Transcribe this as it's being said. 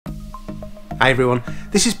Hi everyone,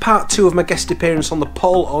 this is part 2 of my guest appearance on the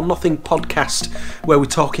Paul or Nothing podcast, where we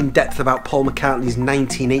talk in depth about Paul McCartney's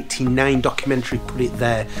 1989 documentary Put It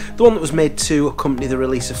There, the one that was made to accompany the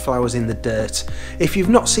release of Flowers in the Dirt. If you've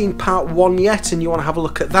not seen part 1 yet and you want to have a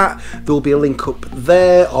look at that, there'll be a link up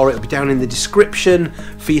there, or it'll be down in the description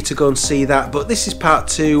for you to go and see that. But this is part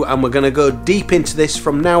 2 and we're going to go deep into this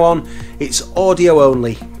from now on. It's audio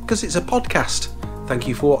only, because it's a podcast. Thank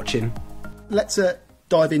you for watching. Let's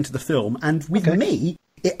dive into the film, and with me,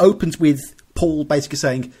 it opens with Paul basically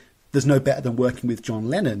saying, there's no better than working with John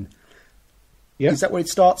Lennon. Yeah. Is that where it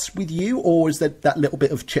starts with you, or is there that little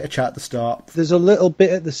bit of chitter-chat at the start? There's a little bit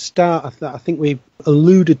at the start that I think we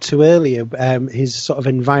alluded to earlier, his sort of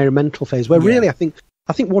environmental phase, where really I think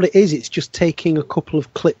what it is, it's just taking a couple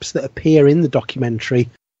of clips that appear in the documentary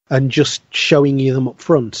and just showing you them up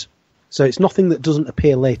front. So it's nothing that doesn't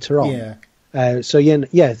appear later on. Yeah.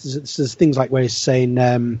 There's things like where he's saying,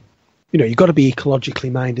 you've got to be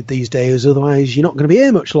ecologically minded these days, otherwise you're not going to be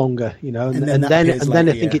here much longer, And then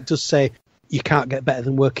I think it does say you can't get better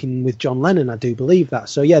than working with John Lennon. I do believe that.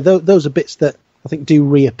 So yeah, those are bits that I think do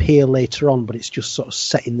reappear later on, but it's just sort of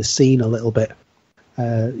setting the scene a little bit.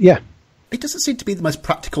 It doesn't seem to be the most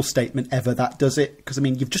practical statement ever, that does it? Because I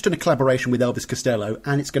mean, you've just done a collaboration with Elvis Costello,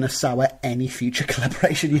 and it's going to sour any future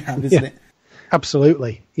collaboration you have, isn't it?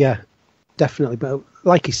 Absolutely, yeah. Definitely, but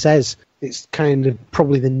like he says, it's kind of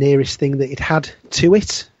probably the nearest thing that he'd had to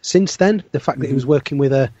it since then. The fact that he was working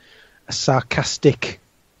with a sarcastic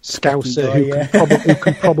scouser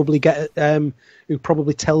who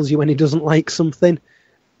probably tells you when he doesn't like something,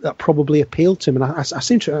 that probably appealed to him. And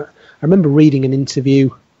I remember reading an interview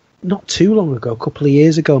not too long ago, a couple of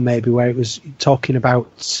years ago maybe, where it was talking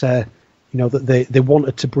about that they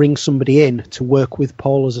wanted to bring somebody in to work with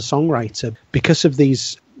Paul as a songwriter because of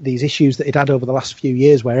these issues that he'd had over the last few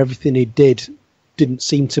years, where everything he didn't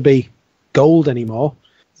seem to be gold anymore.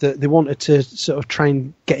 That they wanted to sort of try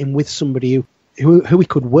and get him with somebody who he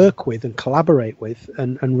could work with and collaborate with,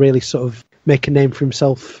 and really sort of make a name for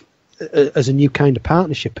himself as a new kind of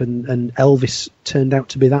partnership. And Elvis turned out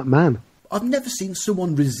to be that man. I've never seen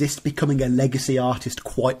someone resist becoming a legacy artist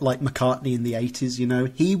quite like McCartney in the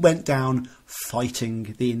 80s, He went down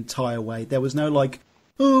fighting the entire way. There was no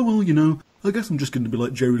I guess I'm just going to be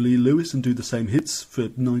like Jerry Lee Lewis and do the same hits for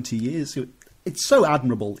 90 years. It's so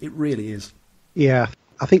admirable. It really is. Yeah.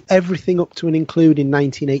 I think everything up to and including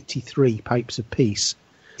 1983, Pipes of Peace,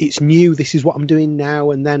 it's new, this is what I'm doing now.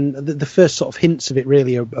 And then the first sort of hints of it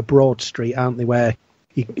really are Broad Street, aren't they, where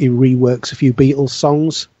he reworks a few Beatles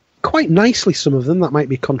songs. Quite nicely, some of them. That might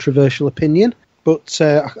be a controversial opinion. But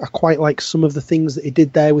I quite like some of the things that he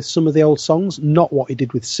did there with some of the old songs. Not what he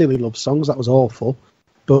did with Silly Love Songs. That was awful.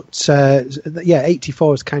 But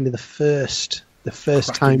 84 is kind of the first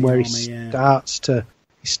time where he starts to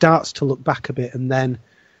look back a bit. And then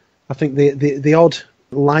I think the odd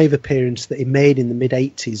live appearance that he made in the mid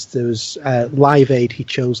 80s, there was Live Aid. He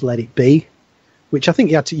chose Let It Be, which I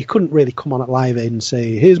think you couldn't really come on at Live Aid and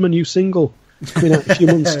say, "Here's my new single. It's coming out in a few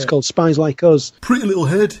months. It's called Spies Like Us." Pretty Little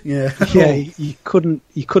Head, yeah. Yeah, you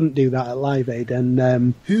couldn't do that at Live Aid.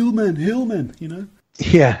 And Hillman,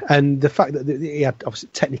 Yeah, and the fact that he had obviously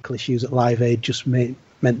technical issues at Live Aid just meant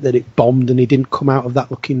that it bombed, and he didn't come out of that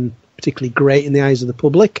looking particularly great in the eyes of the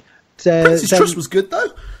public. Prince's Trust was good,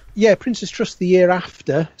 though. Yeah, Prince's Trust the year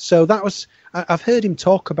after. So that was, I've heard him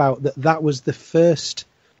talk about that was the first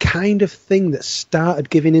kind of thing that started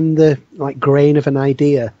giving him the grain of an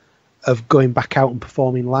idea of going back out and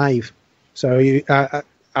performing live. So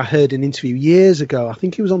I heard an interview years ago, I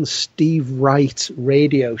think he was on the Steve Wright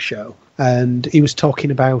radio show, and he was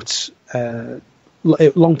talking about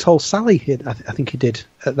Long Tall Sally, I think he did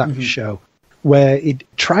at that show, where he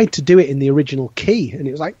tried to do it in the original key, and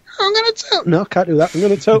he was like, "I'm going to tell." "No, I can't do that. I'm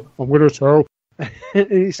going to tell." "I'm going to tell."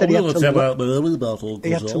 And he said he had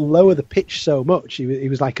to lower the pitch so much. He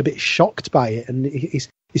was like a bit shocked by it, and he's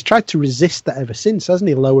tried to resist that ever since, hasn't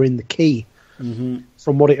he? Lowering the key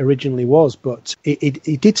from what it originally was. But he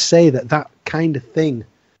did say that kind of thing,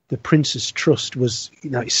 the Prince's Trust, was,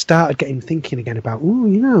 it started getting him thinking again about,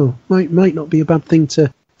 might not be a bad thing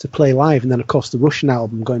to play live. And then, of course, the Russian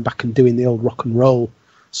album, going back and doing the old rock and roll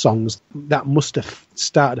songs, that must have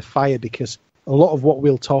started a fire, because a lot of what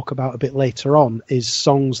we'll talk about a bit later on is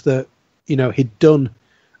songs that, he'd done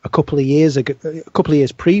a couple of years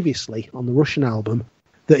previously on the Russian album,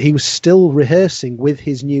 that he was still rehearsing with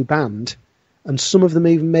his new band, and some of them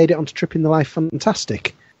even made it onto Tripping the Life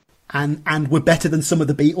Fantastic. And were better than some of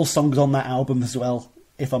the Beatles songs on that album as well,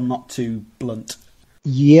 if I'm not too blunt.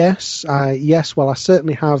 Yes. Well, I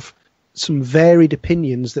certainly have some varied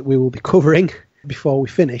opinions that we will be covering before we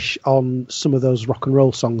finish on some of those rock and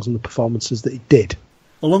roll songs and the performances that he did.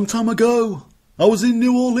 A long time ago, I was in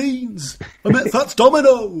New Orleans. I met Fats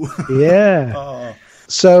Domino. Yeah.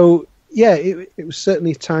 So, yeah, it was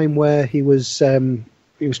certainly a time where he was trying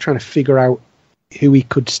to figure out who he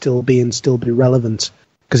could still be and still be relevant.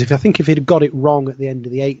 Because if he'd have got it wrong at the end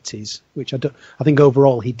of the 80s, which I think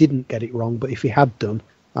overall he didn't get it wrong, but if he had done,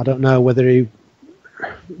 I don't know whether he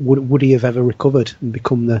would he have ever recovered and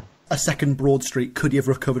become a second Broad Street. Could he have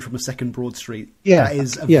recovered from a second Broad Street? Yeah, that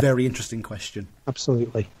is a very interesting question.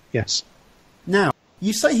 Absolutely, yes. Now,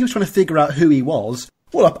 you say he was trying to figure out who he was.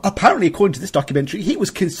 Well, apparently, according to this documentary, he was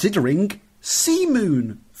considering Sea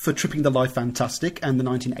Moon for Tripping the Life Fantastic and the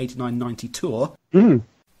 1989-90 tour. Mm.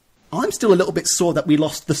 I'm still a little bit sore that we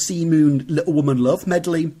lost the Sea Moon Little Woman Love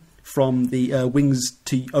medley from the Wings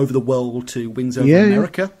to Over the World to Wings Over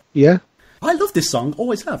America. Yeah. I love this song,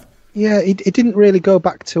 always have. Yeah, it didn't really go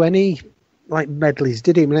back to any like medleys,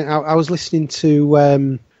 did he? I mean, I was listening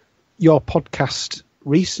to your podcast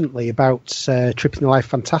recently about Tripping the Life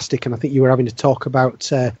Fantastic, and I think you were having to talk about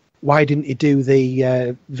why didn't he do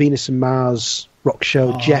the Venus and Mars rock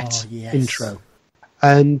show Jet intro.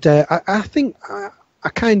 And I think I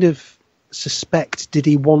kind of suspect, did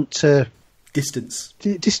he want to distance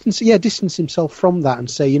himself from that and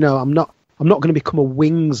say, you know, I'm not going to become a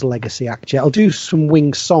Wings legacy act yet. I'll do some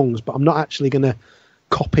Wings songs, but I'm not actually going to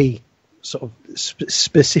copy sort of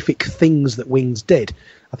specific things that Wings did.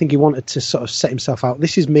 I think he wanted to sort of set himself out.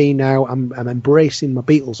 This is me now. I'm embracing my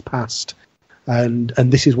Beatles past, and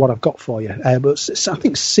this is what I've got for you. But I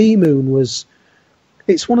think Sea Moon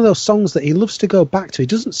it's one of those songs that he loves to go back to. He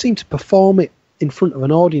doesn't seem to perform it in front of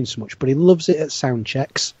an audience much, but he loves it at sound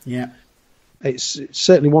checks. Yeah. It's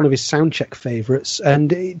certainly one of his soundcheck favourites,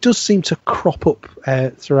 and it does seem to crop up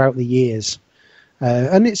throughout the years.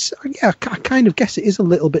 And I kind of guess it is a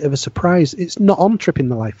little bit of a surprise. It's not on Tripping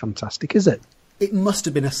the Life Fantastic, is it? It must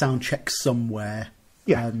have been a soundcheck somewhere.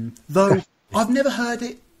 Yeah. Though I've never heard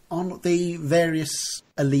it on the various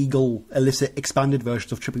illicit, expanded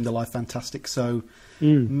versions of Tripping the Life Fantastic, so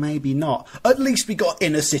maybe not. At least we got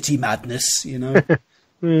Inner City Madness, you know.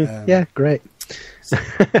 Yeah, great.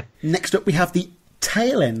 Next up, we have the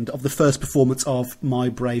tail end of the first performance of My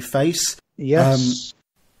Brave Face. Yes.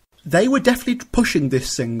 They were definitely pushing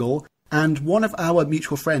this single, and one of our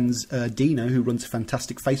mutual friends, Dino, who runs a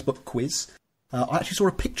fantastic Facebook quiz, I actually saw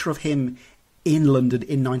a picture of him in London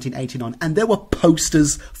in 1989, and there were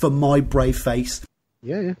posters for My Brave Face.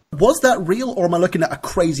 Yeah. Was that real, or am I looking at a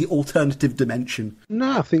crazy alternative dimension?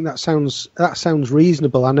 No, I think that sounds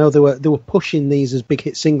reasonable. I know they were pushing these as big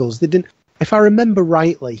hit singles. They didn't. If I remember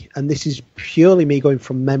rightly, and this is purely me going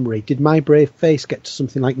from memory, did My Brave Face get to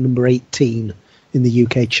something like number 18 in the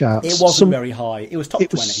UK charts? It wasn't very high. It was top 20.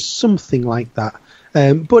 It was something like that.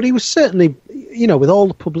 But he was certainly, you know, with all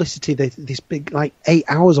the publicity, this big, like 8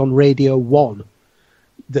 hours on Radio 1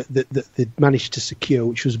 that they'd managed to secure,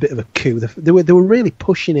 which was a bit of a coup. They were really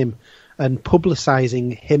pushing him and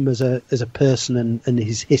publicising him as a person and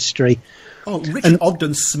his history. Oh, Richard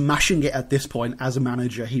Ogden's smashing it at this point as a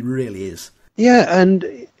manager. He really is. Yeah,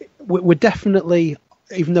 and we're definitely,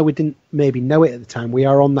 even though we didn't maybe know it at the time, we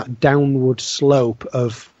are on that downward slope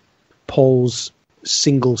of Paul's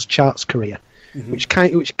singles charts career, which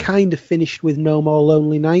kind of finished with No More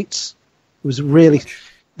Lonely Nights. It was really...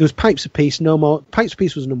 There was Pipes of Peace. Pipes of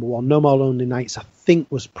Peace was number 1. No More Lonely Nights, I think,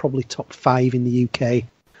 was probably top 5 in the UK.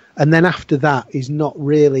 And then after that, he's not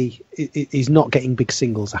getting big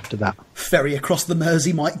singles after that. Ferry Across the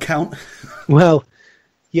Mersey might count. Well,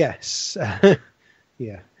 yes.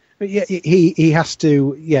 Yeah. But yeah, he has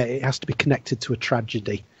to, it has to be connected to a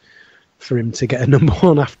tragedy for him to get a number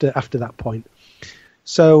 1 after that point.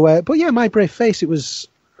 So, but yeah, My Brave Face, it was,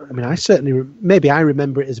 I mean, I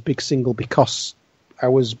remember it as a big single because I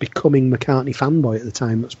was becoming McCartney fanboy at the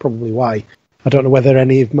time. That's probably why. I don't know whether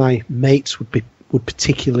any of my mates would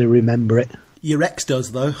particularly remember it. Your ex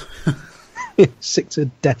does, though. Sick to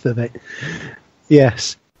death of it.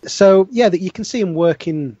 Yes. So yeah, that you can see him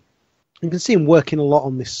working. You can see him working a lot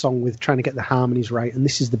on this song with trying to get the harmonies right. And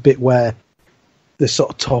this is the bit where they're sort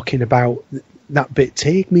of talking about that bit.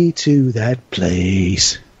 Take me to that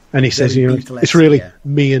place, and he says, you know, it's really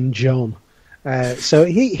me and John. So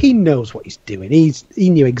he knows what he's doing. He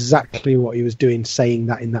knew exactly what he was doing, saying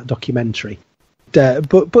that in that documentary.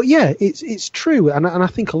 But yeah, it's true, and I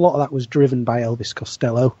think a lot of that was driven by Elvis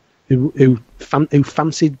Costello, who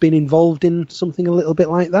fancied being involved in something a little bit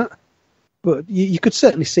like that. But you could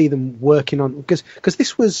certainly see them working on, because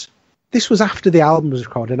this was after the album was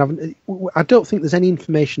recorded. I don't think there's any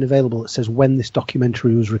information available that says when this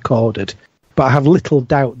documentary was recorded, but I have little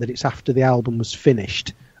doubt that it's after the album was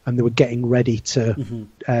finished and they were getting ready to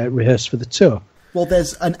rehearse for the tour. Well,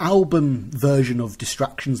 there's an album version of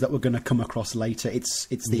Distractions that we're going to come across later. It's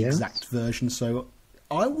the exact version, so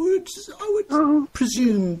I would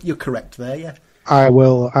presume you're correct there. Yeah, I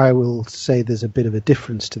will say there's a bit of a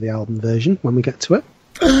difference to the album version when we get to it.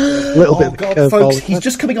 A little bit of a curveball. Folks, he's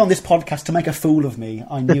just coming on this podcast to make a fool of me.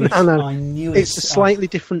 I knew it. I knew it. It's a slightly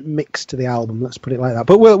different mix to the album. Let's put it like that.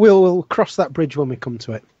 But we'll cross that bridge when we come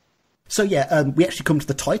to it. So yeah, we actually come to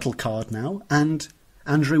the title card now, and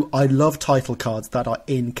Andrew, I love title cards that are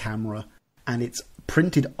in camera, and it's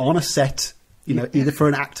printed on a set, either for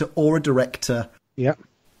an actor or a director. Yeah.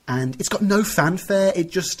 And it's got no fanfare. You're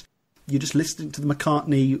just listening to the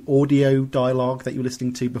McCartney audio dialogue that you were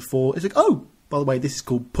listening to before. It's like, oh, by the way, this is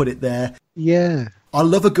called Put It There. Yeah. I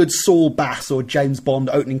love a good Saul Bass or James Bond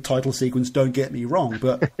opening title sequence, don't get me wrong,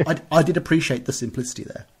 but I did appreciate the simplicity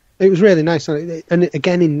there. It was really nice. And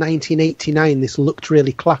again, in 1989, this looked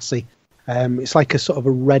really classy. It's like a sort of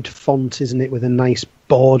a red font, isn't it, with a nice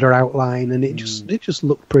border outline, and it just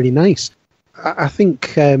looked pretty nice. I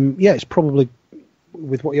think, it's probably,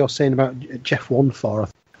 with what you're saying about Jeff Wanfor,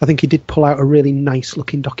 I think he did pull out a really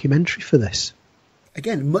nice-looking documentary for this.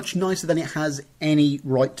 Again, much nicer than it has any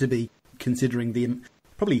right to be, considering the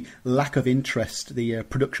probably lack of interest the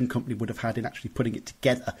production company would have had in actually putting it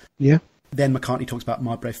together. Yeah. Then McCartney talks about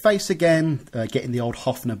My Brave Face again, getting the old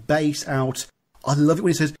Hofner bass out. I love it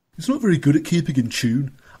when he says, it's not very good at keeping in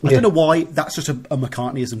tune. I don't know why, that's just a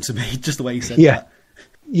McCartneyism to me, just the way he said that.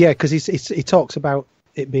 Yeah, because he talks about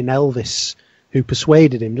it being Elvis who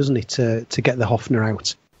persuaded him, doesn't he, to get the Hofner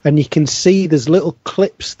out. And you can see there's little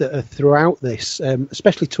clips that are throughout this,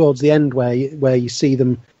 especially towards the end where you see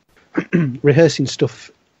them rehearsing stuff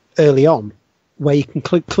early on, where you can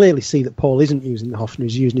clearly see that Paul isn't using the Hofner,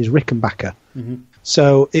 he's using his Rickenbacker. Mm-hmm.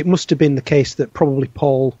 So it must have been the case that probably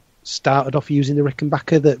Paul started off using the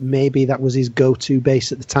Rickenbacker, that maybe that was his go-to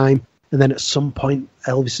bass at the time. And then at some point,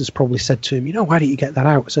 Elvis has probably said to him, why don't you get that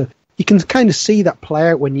out? So you can kind of see that play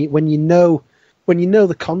out when you know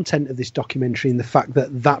the content of this documentary, and the fact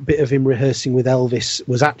that bit of him rehearsing with Elvis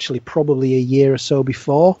was actually probably a year or so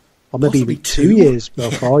before, or maybe even 2 years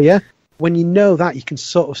before, yeah. When you know that, you can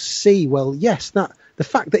sort of see, well, yes, that the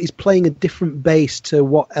fact that he's playing a different bass to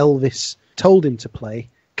what Elvis told him to play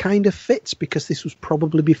kind of fits, because this was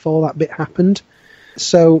probably before that bit happened.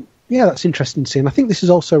 So, yeah, that's interesting to see. And I think this is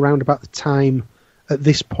also around about the time at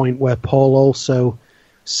this point where Paul also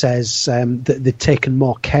says that they'd taken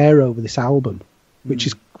more care over this album, which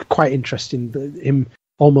is quite interesting. Him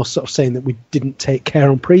almost sort of saying that we didn't take care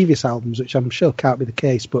on previous albums, which I'm sure can't be the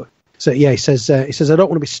case. But so yeah, he says I don't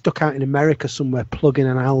want to be stuck out in America somewhere plugging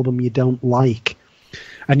an album you don't like.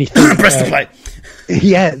 And you think, press the play.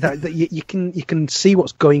 Yeah, that you can see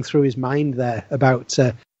what's going through his mind there about.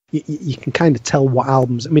 You can kind of tell what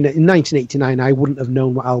albums. I mean, in 1989, I wouldn't have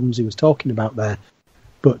known what albums he was talking about there.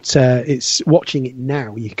 But it's watching it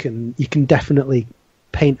now, you can definitely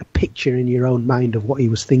paint a picture in your own mind of what he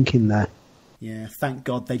was thinking there. Yeah, thank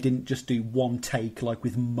God they didn't just do one take like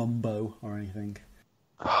with Mumbo or anything.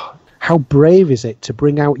 How brave is it to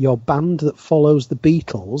bring out your band that follows the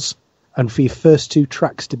Beatles and for your first two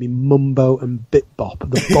tracks to be Mumbo and Bit Bop?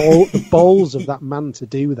 The balls of that man to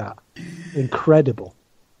do that. Incredible.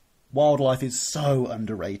 Wildlife is so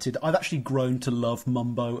underrated. I've actually grown to love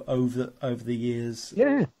Mumbo over the years.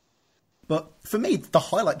 Yeah. But for me, the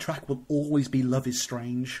highlight track will always be Love Is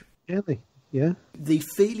Strange. Really? Yeah. The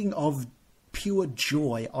feeling of pure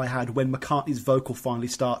joy I had when McCartney's vocal finally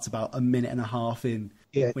starts about a minute and a half in.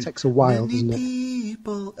 Yeah, it takes a while, doesn't it?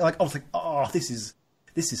 I was like, oh, this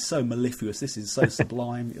is so mellifluous. This is so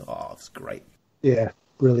sublime. Oh, it's great. Yeah,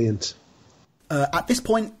 brilliant. At this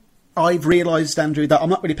point, I've realised, Andrew, that I'm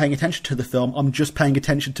not really paying attention to the film. I'm just paying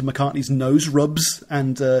attention to McCartney's nose rubs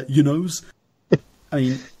and you-knows. I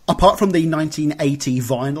mean, apart from the 1980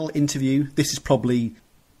 vinyl interview, this is probably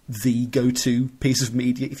the go-to piece of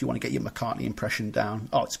media if you want to get your McCartney impression down.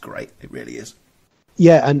 Oh, it's great. It really is.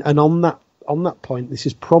 Yeah, and on that point, this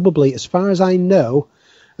is probably, as far as I know,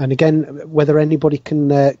 and again, whether anybody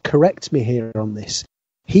can correct me here on this,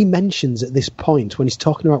 he mentions at this point, when he's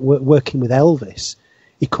talking about working with Elvis,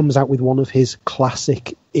 he comes out with one of his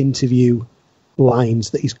classic interview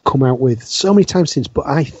lines that he's come out with so many times since, but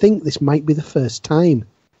I think this might be the first time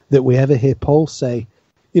that we ever hear Paul say,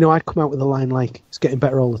 I'd come out with a line like, it's getting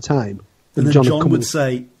better all the time. And then John would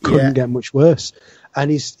say, couldn't get much worse. And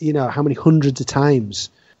he's, how many hundreds of times,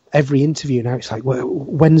 every interview now, it's like, well,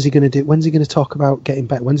 when's he going to talk about getting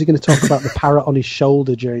better? When's he going to talk about the parrot on his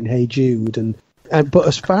shoulder during Hey Jude? But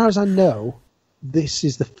as far as I know, this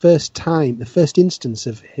is the first instance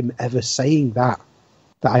of him ever saying that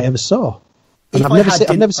I ever saw. And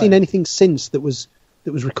I've never seen anything since that was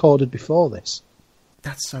recorded before this.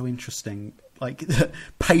 That's so interesting. Like,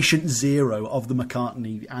 patient zero of the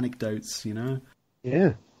McCartney anecdotes, you know?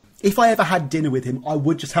 Yeah. If I ever had dinner with him, I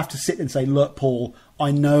would just have to sit and say, look, Paul,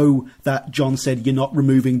 I know that John said you're not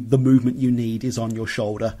removing the movement you need is on your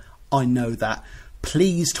shoulder. I know that.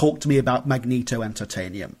 Please talk to me about Magneto and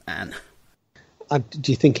Titanium, Anne.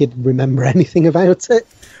 Do you think he'd remember anything about it?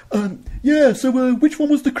 Yeah, so which one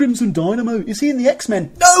was the Crimson Dynamo? Is he in the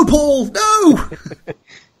X-Men? No, Paul, no!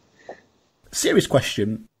 Serious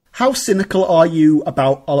question. How cynical are you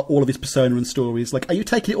about all of his persona and stories? Like, are you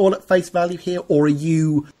taking it all at face value here, or are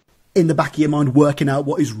you, in the back of your mind, working out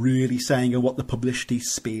what he's really saying and what the publicity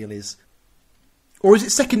spiel is? Or is it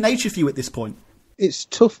second nature for you at this point? It's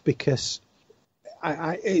tough because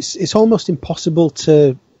it's almost impossible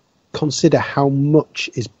to consider how much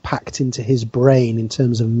is packed into his brain in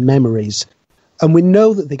terms of memories. And we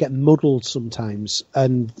know that they get muddled sometimes,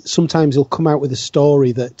 and sometimes he'll come out with a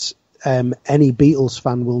story that any Beatles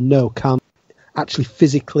fan will know can't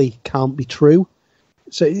be true.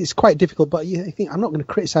 So it's quite difficult, but I think I'm not going to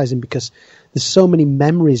criticise him because there's so many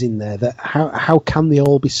memories in there that how can they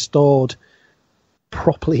all be stored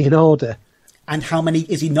properly in order? And how many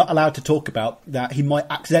is he not allowed to talk about that he might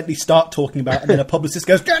accidentally start talking about, and then a publicist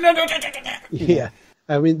goes... Yeah.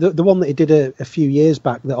 I mean, the one that he did a few years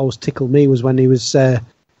back that always tickled me was when he was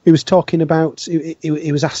talking about...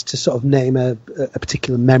 He was asked to sort of name a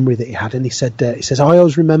particular memory that he had, and he says, I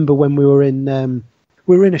always remember when we were in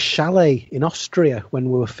a chalet in Austria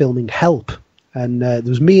when we were filming Help, and there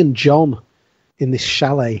was me and John in this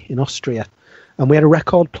chalet in Austria. And we had a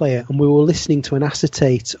record player, and we were listening to an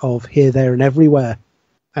acetate of Here, There, and Everywhere.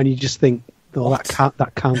 And you just think, oh, that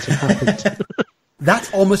can't have happened.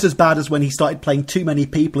 That's almost as bad as when he started playing Too Many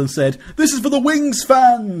People and said, "This is for the Wings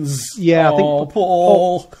fans." Yeah, I think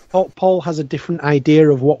Paul has a different idea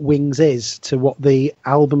of what Wings is to what the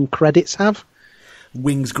album credits have.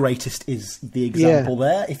 Wings' Greatest is the example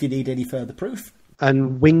there, if you need any further proof.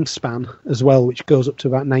 And Wingspan as well, which goes up to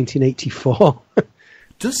about 1984.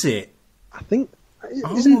 Does it? I think.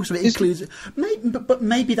 So it includes. But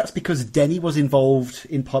maybe that's because Denny was involved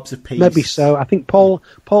in Pipes of Peace. Maybe so. I think Paul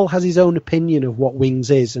has his own opinion of what Wings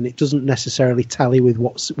is, and it doesn't necessarily tally with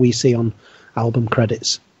what we see on album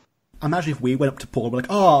credits. Imagine if we went up to Paul and were like,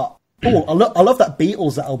 Paul, I love that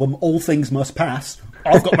Beatles album, All Things Must Pass.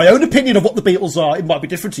 I've got my own opinion of what the Beatles are. It might be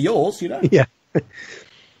different to yours, you know? Yeah.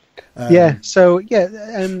 So,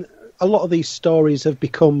 a lot of these stories have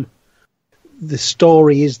become... The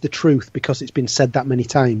story is the truth because it's been said that many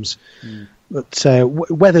times. Mm. But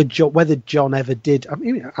whether John ever did, I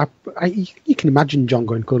mean, you can imagine John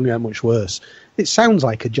going, couldn't get much worse. It sounds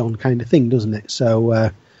like a John kind of thing, doesn't it?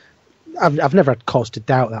 So I've never had cause to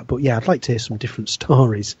doubt that. But yeah, I'd like to hear some different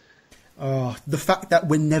stories. The fact that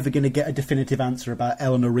we're never going to get a definitive answer about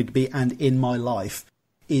Eleanor Rigby and In My Life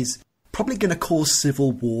is probably going to cause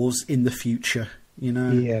civil wars in the future, you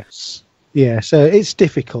know? Yes. Yeah, so it's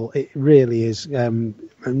difficult. It really is. And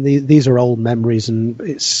these are old memories, and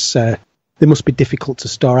it's they must be difficult to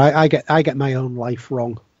store. I get my own life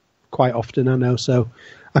wrong quite often, I know, so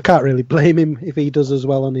I can't really blame him if he does as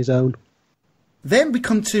well on his own. Then we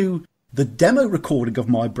come to the demo recording of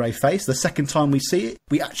My Brave Face. The second time we see it,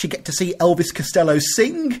 we actually get to see Elvis Costello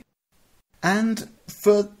sing. And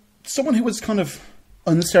for someone who was kind of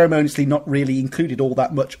unceremoniously not really included all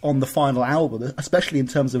that much on the final album, especially in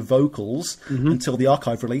terms of vocals, until the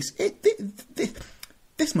archive release,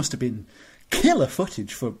 this must have been killer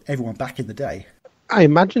footage for everyone back in the day. I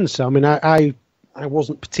imagine so. I mean, I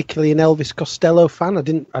wasn't particularly an Elvis Costello fan. I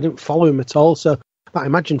didn't follow him at all. So I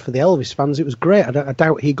imagine for the Elvis fans, it was great. I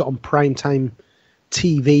doubt he got on primetime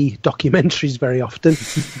TV documentaries very often,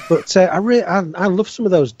 but I love some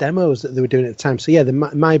of those demos that they were doing at the time. So yeah, the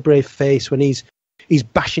My Brave Face, when he's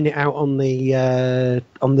bashing it out on the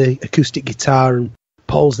acoustic guitar, and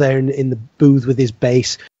Paul's there in the booth with his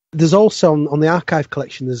bass. There's also on the archive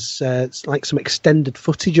collection, there's like some extended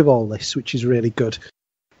footage of all this, which is really good,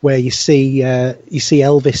 where you see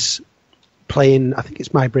Elvis playing, I think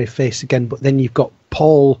it's My Brave Face again, but then you've got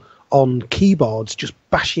Paul on keyboards just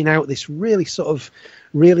bashing out this really sort of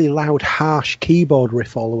really loud, harsh keyboard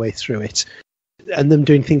riff all the way through it, and them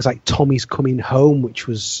doing things like Tommy's Coming Home, which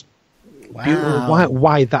was wow.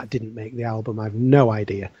 Why that didn't make the album, I have no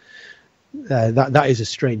idea. That is a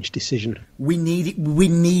strange decision. We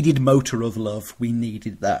needed Motor of Love. We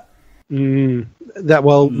needed that. Motor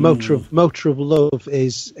of Love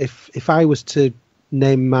is, if I was to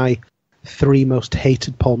name my 3 most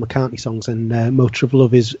hated Paul McCartney songs, and Motor of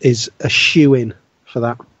Love is a shoe-in for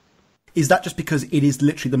that. Is that just because it is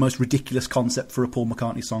literally the most ridiculous concept for a Paul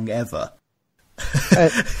McCartney song ever?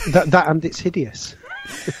 That and it's hideous.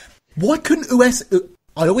 Why couldn't US...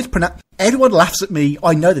 I always pronounce... Everyone laughs at me.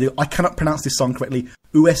 I know they do. I cannot pronounce this song correctly.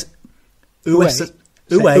 Uwe Le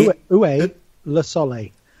Soleil. Uwe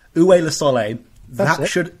Le Soleil. That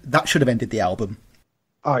should have ended the album.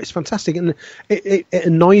 Oh, it's fantastic. And it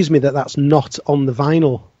annoys me that that's not on the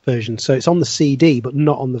vinyl version. So it's on the CD, but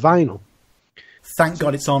not on the vinyl. Thank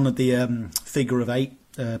God it's on the Figure of Eight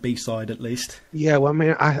B-side, at least. Yeah, well, I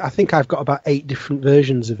mean, I think I've got about 8 different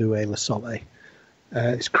versions of Uwe Le Soleil.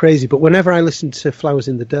 It's crazy, but whenever I listen to Flowers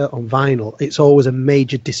in the Dirt on vinyl, it's always a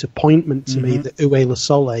major disappointment to me that Uwe Le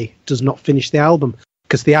Soleil does not finish the album,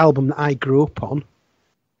 because the album that I grew up on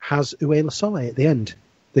has Uwe Le Soleil at the end.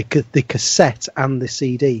 The cassette and the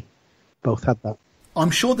CD both had that. I'm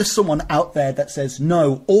sure there's someone out there that says,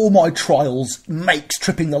 no, All My Trials makes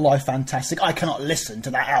Tripping the Life fantastic. I cannot listen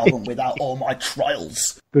to that album without All My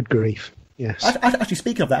Trials. Good grief, yes. Actually,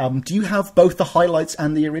 speaking of that album, do you have both the highlights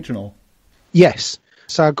and the original? Yes.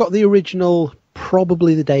 So I got the original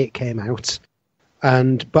probably the day it came out,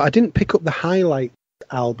 but I didn't pick up the highlight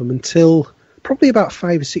album until probably about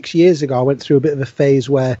 5 or 6 years ago. I went through a bit of a phase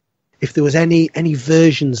where if there was any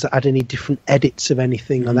versions that had any different edits of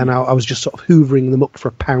anything, and then I was just sort of hoovering them up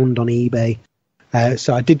for £1 on eBay.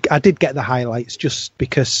 So I did get the highlights just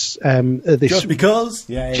because just because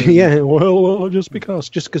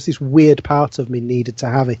just because this weird part of me needed to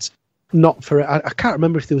have it. Not for I can't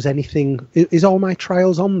remember if there was anything. Is All My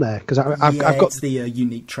Trials on there? Because I've got it's the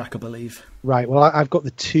unique track, I believe. Right. Well, I've got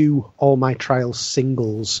the 2 All My Trials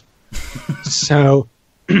singles. So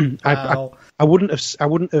I wouldn't have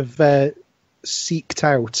seeked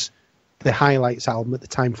out the highlights album at the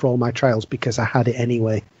time for All My Trials because I had it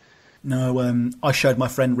anyway. No, I showed my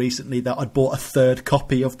friend recently that I'd bought a 3rd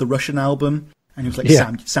copy of the Russian album, and he was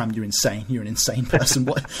like, Sam, you're insane. You're an insane person.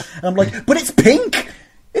 What? And I'm like, but it's pink.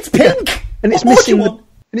 It's pink, and it's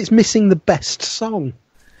missing the best song.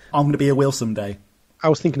 I'm going to be a Will someday. I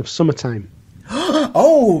was thinking of Summertime.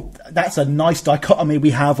 Oh, that's a nice dichotomy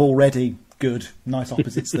we have already. Good, nice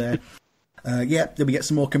opposites there. Then we get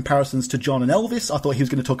some more comparisons to John and Elvis. I thought he was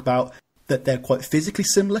going to talk about that they're quite physically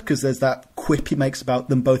similar because there's that quip he makes about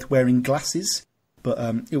them both wearing glasses. But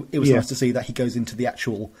it was nice to see that he goes into the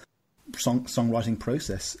actual songwriting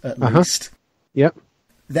process at least. Yep.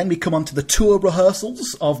 Then we come on to the tour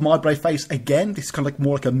rehearsals of My Brave Face again. This is kind of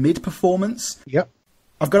more like a mid-performance. Yep.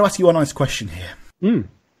 I've got to ask you a nice question here. Mm.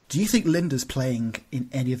 Do you think Linda's playing in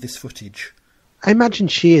any of this footage? I imagine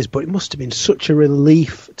she is, but it must have been such a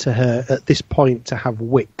relief to her at this point to have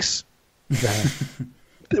Wicks there.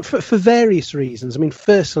 for various reasons. I mean,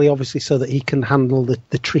 firstly, obviously, so that he can handle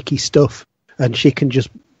the tricky stuff and she can just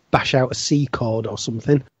bash out a C chord or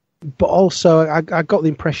something. But also, I got the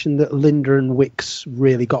impression that Linda and Wicks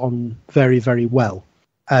really got on very, very well.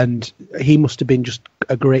 And he must have been just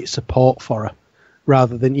a great support for her,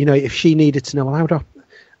 rather than, if she needed to know, well,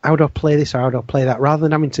 how do I play this or how do I play that, rather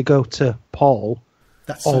than having to go to Paul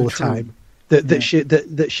all the time. That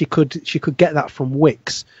she could get that from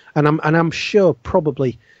Wicks. And I'm sure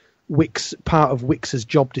probably part of Wicks's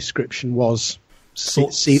job description was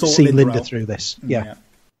see Linda through this. Yeah.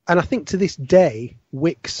 And I think to this day,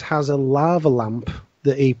 Wicks has a lava lamp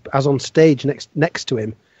that he has on stage next to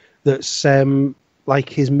him that's like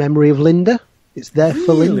his memory of Linda. It's there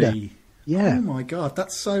for Linda. Yeah. Oh my God,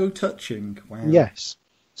 that's so touching. Wow. Yes.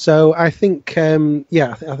 So I think, I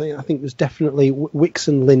think there's definitely Wicks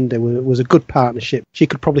and Linda was a good partnership. She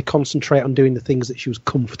could probably concentrate on doing the things that she was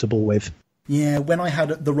comfortable with. Yeah, when I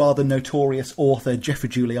had the rather notorious author Jeffrey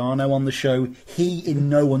Giuliano on the show, he, in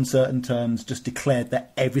no uncertain terms, just declared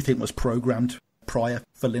that everything was programmed prior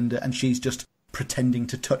for Linda, and she's just pretending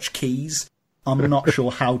to touch keys. I'm not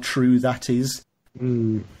sure how true that is.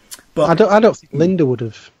 But I don't think Linda would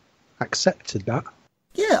have accepted that.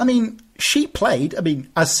 Yeah, I mean, she played. I mean,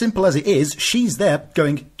 as simple as it is, she's there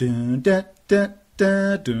going dun da da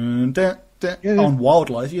da dun da da on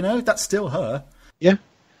Wildlife. That's still her. Yeah.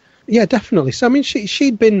 Yeah, definitely. So I mean,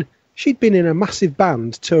 she'd been in a massive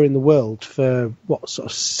band touring the world for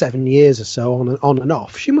 7 years or so, on and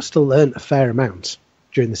off. She must have learnt a fair amount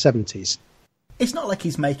during the 70s. It's not like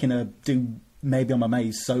he's making her do Maybe I'm a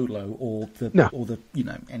Maze solo or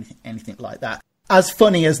anything like that. As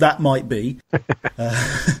funny as that might be,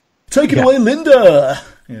 take it away, Linda.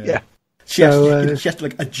 Yeah. She has to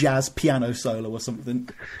like a jazz piano solo or something,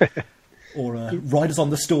 or Riders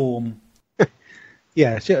on the Storm.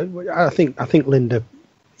 Yeah, I think Linda,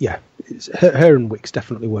 her and Wicks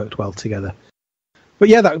definitely worked well together. But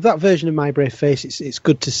yeah, that version of My Brave Face, it's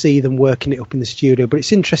good to see them working it up in the studio. But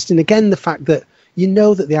it's interesting, again, the fact that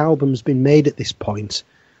that the album's been made at this point,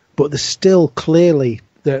 but there's still clearly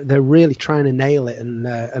they're really trying to nail it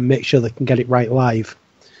and make sure they can get it right live.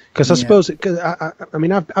 Because I suppose, I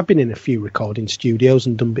mean, I've been in a few recording studios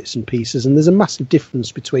and done bits and pieces, and there's a massive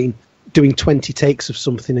difference between doing 20 takes of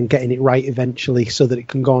something and getting it right eventually so that it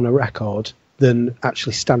can go on a record than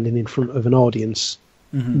actually standing in front of an audience,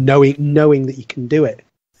 knowing that you can do it.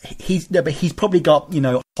 But he's probably got,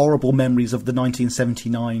 horrible memories of the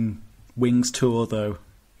 1979 Wings tour, though.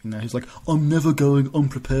 He's like, I'm never going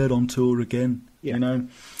unprepared on tour again. Yeah.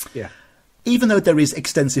 Yeah. Even though there is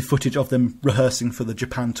extensive footage of them rehearsing for the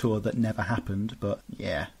Japan tour that never happened, but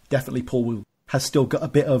yeah, definitely Paul has still got a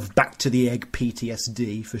bit of back to the egg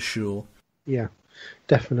PTSD for sure. Yeah,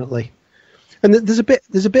 definitely. And there's a bit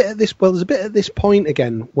at this point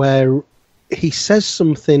again where he says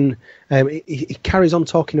something. He carries on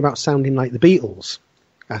talking about sounding like the Beatles.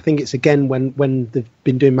 I think it's again when they've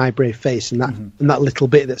been doing My Brave Face and that little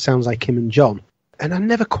bit that sounds like him and John. And I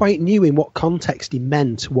never quite knew in what context he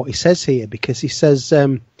meant what he says here, because he says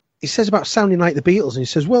about sounding like the Beatles, and he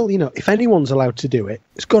says, well, if anyone's allowed to do it,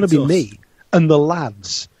 it's got to be me and the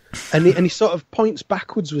lads. And he sort of points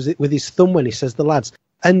backwards with his thumb when he says the lads.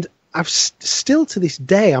 And I've still to this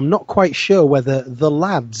day, I'm not quite sure whether the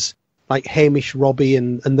lads, like Hamish, Robbie,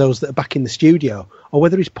 and those that are back in the studio, or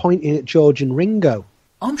whether he's pointing at George and Ringo.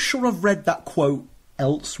 I'm sure I've read that quote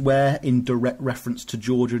elsewhere in direct reference to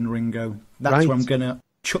George and Ringo. That's where I'm going to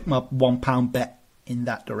chuck my £1 bet in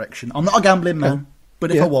that direction. I'm not a gambling man,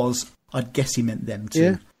 but if I was, I'd guess he meant them too.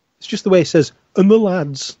 Yeah. It's just the way he says, and the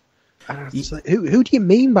lads. And it's like, who do you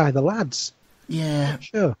mean by the lads? Yeah.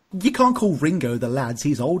 Sure. You can't call Ringo the lads.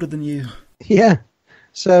 He's older than you. Yeah.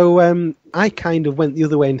 So I kind of went the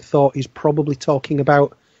other way and thought he's probably talking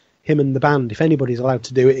about him and the band. If anybody's allowed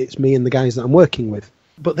to do it, it's me and the guys that I'm working with.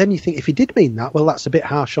 But then you think, if he did mean that, well, that's a bit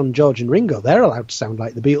harsh on George and Ringo. They're allowed to sound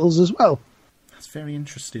like the Beatles as well. That's very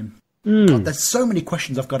interesting. God, there's so many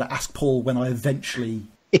questions I've got to ask Paul when I eventually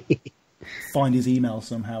find his email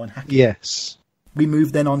somehow and hack it. Yes. We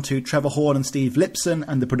move then on to Trevor Horn and Steve Lipson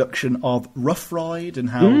and the production of Rough Ride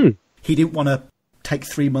and how he didn't want to take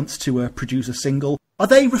 3 months to produce a single. Are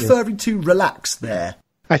they referring to Relax there?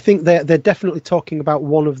 I think they're definitely talking about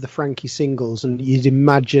one of the Frankie singles, and you'd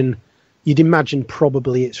imagine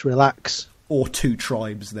probably it's Relax. Or Two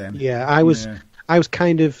Tribes then. Yeah, I was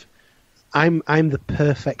kind of, I'm the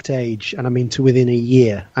perfect age, and I mean to within a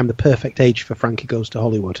year, I'm the perfect age for Frankie Goes to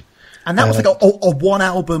Hollywood. And that was like a one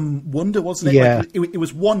album wonder, wasn't it? Yeah. Like it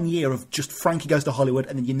was 1 year of just Frankie Goes to Hollywood,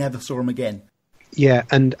 and then you never saw him again. Yeah,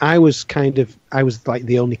 and I was like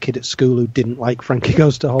the only kid at school who didn't like Frankie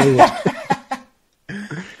Goes to Hollywood.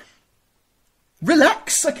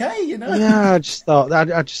 Relax, okay, Yeah, I just thought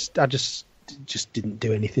I just didn't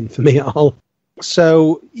do anything for me at all.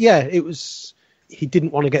 So yeah, it was. He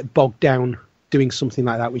didn't want to get bogged down doing something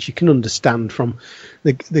like that, which you can understand from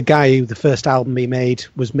the guy who the first album he made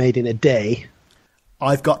was made in a day.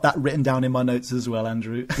 I've got that written down in my notes as well,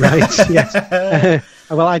 Andrew. Right, yes.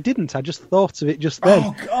 Well, I didn't. I just thought of it just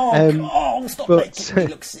then. Stop making me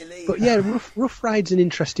look silly. But yeah, Rough Ride's an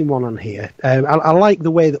interesting one on here. I like the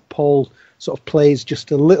way that Paul sort of plays just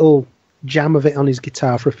a little jam of it on his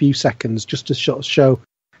guitar for a few seconds, just to sort of show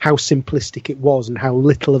how simplistic it was and how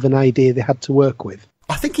little of an idea they had to work with.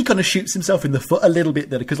 I think he kind of shoots himself in the foot a little bit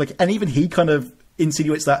there, because and even he kind of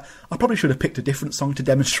insinuates that I probably should have picked a different song to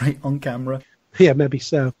demonstrate on camera. Yeah, maybe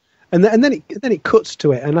so. And then it cuts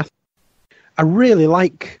to it, and I really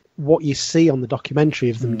like what you see on the documentary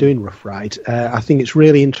of them doing Rough Ride. I think it's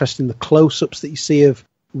really interesting, the close-ups that you see of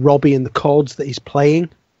Robbie and the chords that he's playing.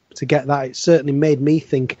 To get that, it certainly made me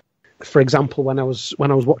think. For example, when I was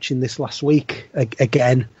watching this last week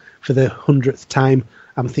again for the 100th time,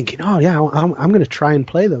 I'm thinking, oh yeah, I'm going to try and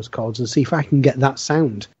play those chords and see if I can get that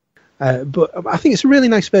sound. But I think it's a really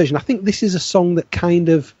nice version. I think this is a song that kind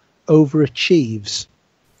of overachieves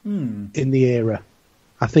in the era.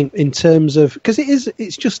 I think in terms of, because it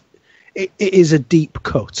is a deep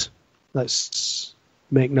cut. Let's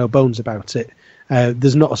make no bones about it.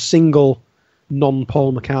 There's not a single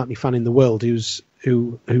non-Paul McCartney fan in the world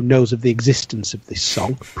who knows of the existence of this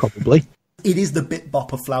song, probably. It is the bit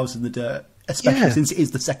bop of Flowers in the Dirt, especially since it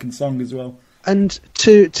is the second song as well. And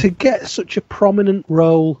to get such a prominent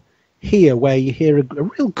role here, where you hear a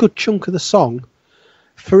real good chunk of the song,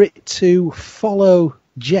 for it to follow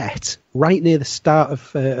Jet right near the start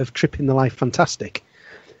of Tripping the Life Fantastic,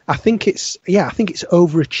 I think it's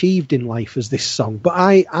overachieved in life as this song. But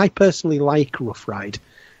I personally like Rough Ride.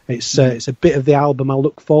 It's a bit of the album I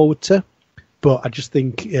look forward to, but I just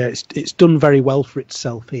think it's done very well for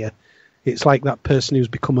itself here. It's like that person who's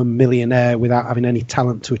become a millionaire without having any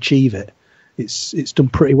talent to achieve it. It's done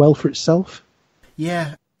pretty well for itself.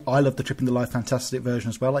 Yeah, I love the Tripping the Life Fantastic version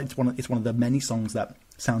as well. It's one of the many songs that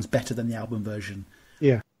sounds better than the album version.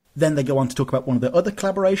 Yeah. Then they go on to talk about one of the other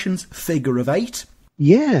collaborations, Figure of Eight.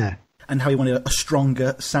 Yeah. And how he wanted a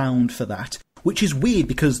stronger sound for that, which is weird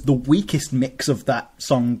because the weakest mix of that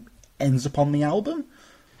song ends up on the album.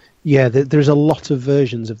 Yeah, there's a lot of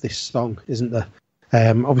versions of this song, isn't there?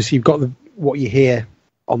 Obviously, you've got what you hear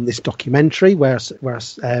on this documentary, where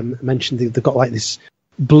I mentioned they've got like this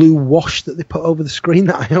blue wash that they put over the screen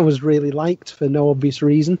that I always really liked for no obvious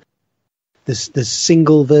reason. There's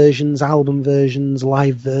single versions, album versions,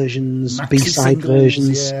 live versions, Maxi B-side singles,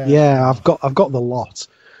 versions. yeah. Yeah, I've got the lot.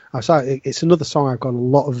 It's another song I've got a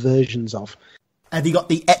lot of versions of. Have you got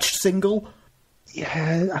the etched single?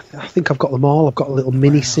 Yeah, I think I've got them all. I've got a little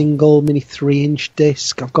mini single, mini 3-inch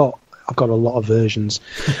disc. I've got a lot of versions.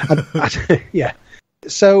 Yeah.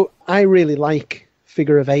 So I really like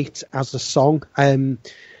Figure of Eight as a song.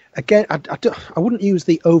 Again, I wouldn't use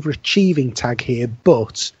the overachieving tag here,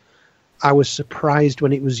 but I was surprised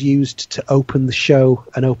when it was used to open the show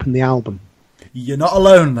and open the album. You're not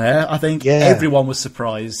alone there. I think everyone was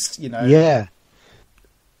surprised, you know. Yeah.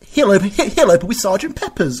 He'll open with Sgt.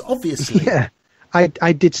 Pepper's, obviously. Yeah.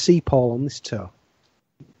 I did see Paul on this tour.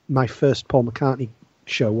 My first Paul McCartney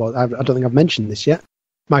show was... I don't think I've mentioned this yet.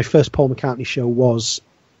 My first Paul McCartney show was...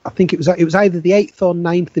 I think it was either the 8th or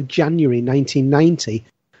 9th of January 1990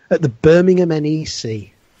 at the Birmingham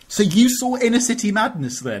NEC. So you saw Inner City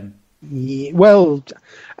Madness then? Yeah, well,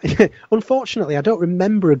 unfortunately, I don't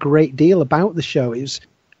remember a great deal about the show.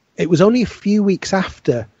 It was only a few weeks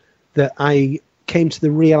after that I came to the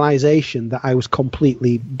realization that I was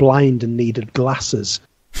completely blind and needed glasses.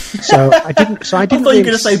 So I didn't. I thought you were going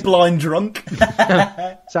to say blind drunk.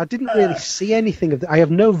 So I didn't really see anything of. I have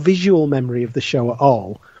no visual memory of the show at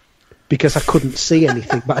all because I couldn't see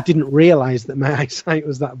anything. But I didn't realize that my eyesight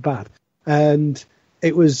was that bad, and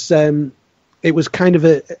it was kind of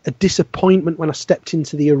a disappointment when I stepped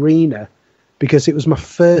into the arena because it was my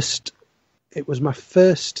first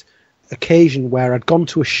occasion where I'd gone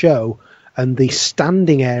to a show and the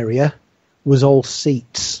standing area was all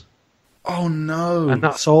seats. Oh no! And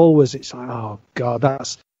that's always, it's like, oh god,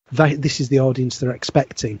 this is the audience they're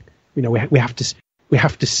expecting. You know, we have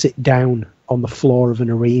to sit down on the floor of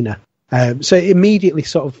an arena. So it immediately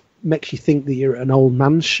sort of makes you think that you're at an old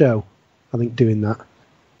man's show. I think doing that.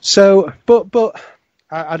 So, but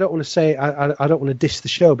I don't want to say I don't want to diss the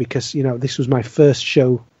show because you know this was my first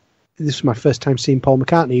show. This was my first time seeing Paul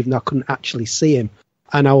McCartney, even though I couldn't actually see him,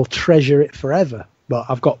 and I will treasure it forever. But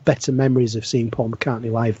I've got better memories of seeing Paul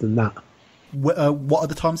McCartney live than that. What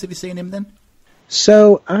other times have you seen him then?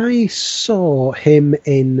 So I saw him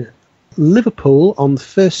in Liverpool on the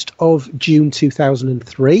 1st of June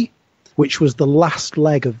 2003, which was the last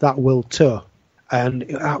leg of that world tour. And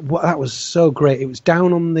that was so great. It was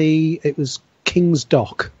down on it was King's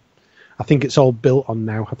Dock. I think it's all built on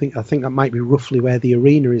now. I think that might be roughly where the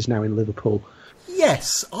arena is now in Liverpool.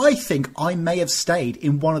 Yes, I think I may have stayed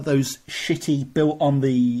in one of those shitty built on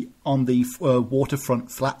the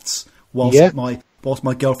waterfront flats whilst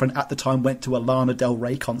my girlfriend at the time went to a Lana Del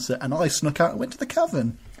Rey concert, and I snuck out and went to the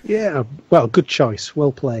Cavern. Yeah, well, good choice,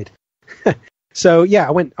 well played. So yeah,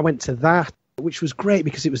 I went to that, which was great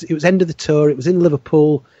because it was end of the tour. It was in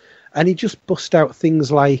Liverpool, and he just bust out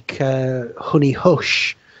things like Honey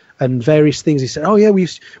Hush and various things. He said, "Oh yeah, we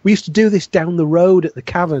used to do this down the road at the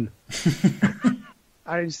Cavern."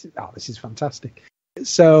 I just, this is fantastic.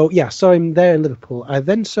 So yeah, saw him there in Liverpool. I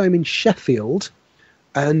then saw him in Sheffield,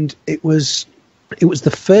 and it was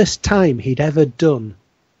the first time he'd ever done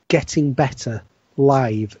Getting Better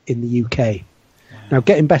live in the UK. Wow. Now,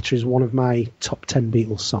 Getting Better is one of my top 10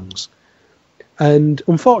 Beatles songs. And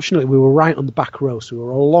unfortunately, we were right on the back row, so we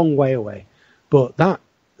were a long way away. But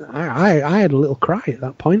I had a little cry at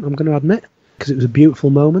that point, I'm going to admit, because it was a beautiful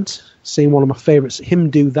moment. Seeing one of my favourites, him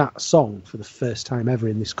do that song for the first time ever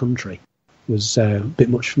in this country, was a bit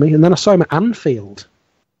much for me. And then I saw him at Anfield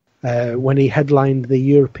when he headlined the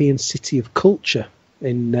European City of Culture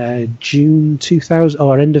in June 2000,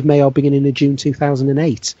 or end of May or beginning of June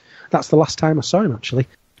 2008. That's the last time I saw him, actually.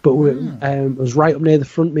 But it was right up near the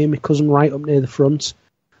front, me and my cousin right up near the front.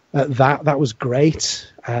 That was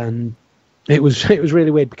great. And it was really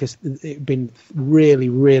weird because it had been really,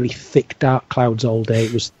 really thick, dark clouds all day.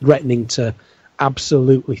 It was threatening to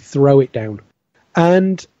absolutely throw it down.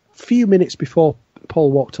 And a few minutes before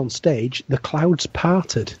Paul walked on stage, the clouds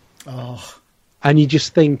parted. Oh. And you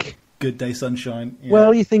just think... Good day, sunshine. Yeah.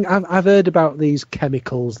 Well, you think, I've heard about these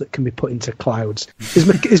chemicals that can be put into clouds. Is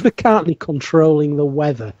McCartney controlling the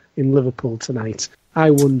weather in Liverpool tonight? I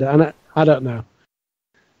wonder, and I don't know.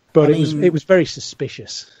 But it was very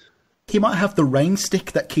suspicious. He might have the rain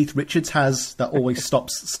stick that Keith Richards has that always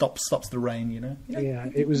stops the rain. You know. Yeah,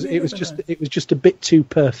 it was just a bit too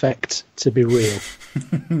perfect to be real.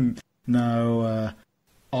 No,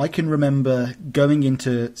 I can remember going in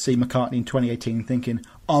to see McCartney in 2018 thinking,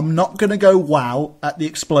 I'm not going to go wow at the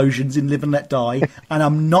explosions in Live and Let Die, and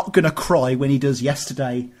I'm not going to cry when he does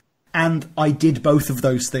Yesterday. And I did both of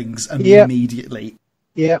those things immediately.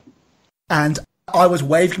 Yeah. And I was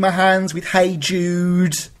waving my hands with Hey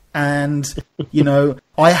Jude, and, you know,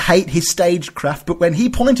 I hate his stagecraft, but when he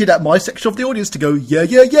pointed at my section of the audience to go, yeah,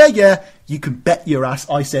 yeah, yeah, yeah, you can bet your ass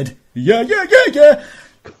I said, yeah, yeah, yeah, yeah.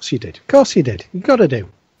 Of course you did. Of course you did. You got to do.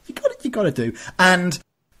 You got to do. And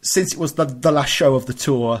since it was the last show of the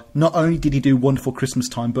tour, not only did he do Wonderful Christmas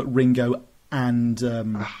Time, but Ringo and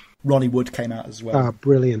Ronnie Wood came out as well. Ah,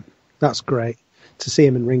 brilliant. That's great to see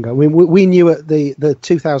him and Ringo. I mean, we knew at the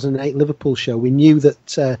 2008 Liverpool show, we knew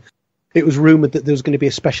that it was rumoured that there was going to be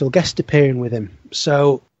a special guest appearing with him.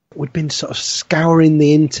 So we'd been sort of scouring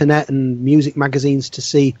the internet and music magazines to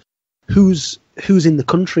see who's in the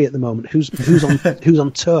country at the moment, who's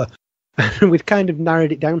on tour. And we'd kind of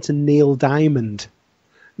narrowed it down to Neil Diamond.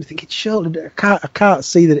 I'm thinking, surely I can't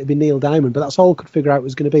see that it'd be Neil Diamond, but that's all I could figure out it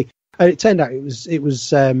was going to be. And it turned out it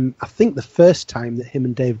was I think the first time that him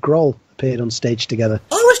and Dave Grohl appeared on stage together.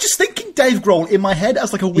 I was just thinking Dave Grohl in my head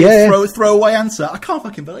as like a weird throwaway answer. I can't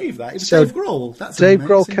fucking believe that. It was Dave Grohl. That's Dave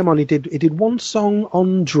amazing. Grohl came on. He did one song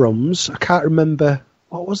on drums. I can't remember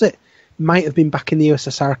what was it. Might have been back in the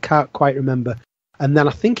USSR. I can't quite remember. And then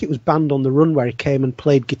I think it was Band on the Run where he came and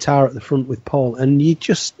played guitar at the front with Paul. And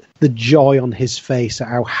the joy on his face at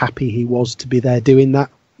how happy he was to be there doing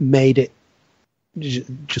that made it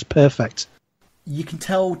just perfect. You can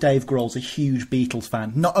tell Dave Grohl's a huge Beatles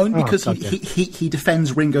fan, not only because he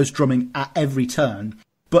defends Ringo's drumming at every turn,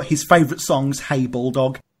 but his favourite song's Hey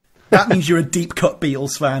Bulldog. That means you're a deep cut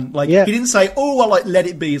Beatles fan. Like, he didn't say, oh, I like Let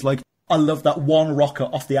It Be. He's like, I love that one rocker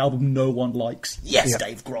off the album no one likes. Yes,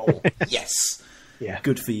 Dave Grohl. Yes. Yeah.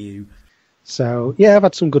 Good for you. So, yeah, I've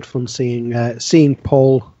had some good fun seeing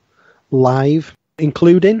Paul live,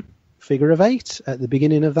 including Figure of Eight at the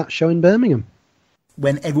beginning of that show in Birmingham.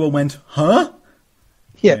 When everyone went, huh?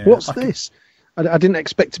 Yeah, what's this? I didn't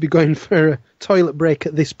expect to be going for a toilet break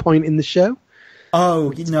at this point in the show.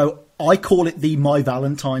 Oh, you know, I call it the My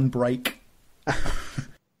Valentine break.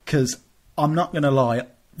 Because I'm not going to lie,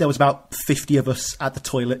 there was about 50 of us at the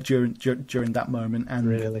toilet during that moment,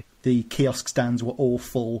 and the kiosk stands were all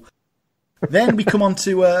full. Then we come on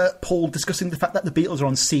to Paul discussing the fact that the Beatles are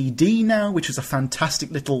on CD now, which is a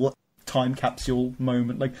fantastic little time capsule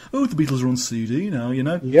moment. Like, oh, the Beatles are on CD now, you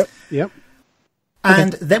know? Yep.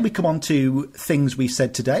 And then we come on to things we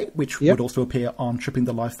said today, which would also appear on Tripping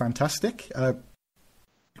the Life Fantastic.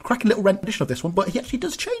 Cracking little rendition of this one, but he actually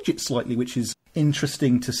does change it slightly, which is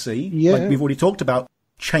interesting to see. Yeah. Like we've already talked about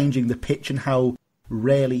changing the pitch and how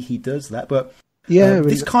rarely he does that. But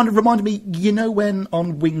this kind of reminded me, you know, when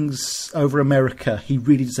on Wings Over America, he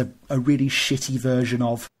really does a really shitty version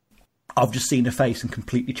of I've Just Seen a Face and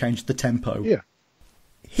completely changed the tempo. Yeah.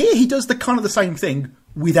 Here he does the kind of the same thing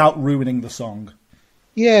without ruining the song.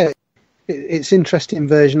 Yeah, it's interesting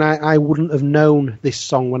version. I wouldn't have known this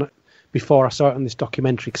song before I saw it on this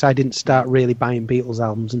documentary, because I didn't start really buying Beatles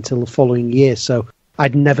albums until the following year, so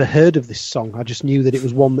I'd never heard of this song. I just knew that it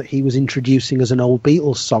was one that he was introducing as an old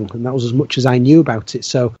Beatles song, and that was as much as I knew about it.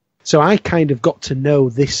 So I kind of got to know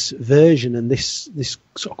this version and this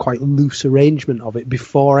sort of quite loose arrangement of it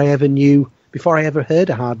before I ever heard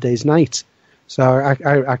A Hard Day's Night. So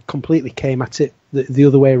I completely came at it the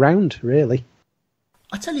other way around, really.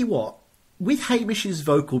 I tell you what, with Hamish's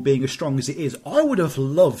vocal being as strong as it is, I would have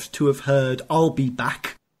loved to have heard I'll Be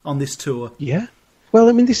Back on this tour. Yeah. Well,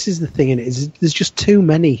 I mean, this is the thing, there's just too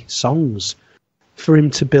many songs for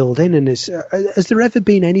him to build in. And has there ever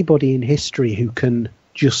been anybody in history who can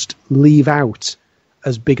just leave out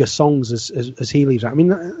as big a songs as he leaves out? I mean,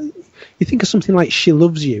 you think of something like She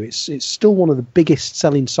Loves You. It's still one of the biggest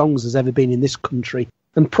selling songs there's ever been in this country,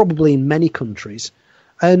 and probably in many countries.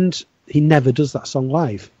 And he never does that song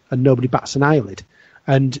live, and nobody bats an eyelid.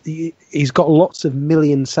 And he's got lots of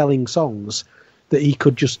million-selling songs that he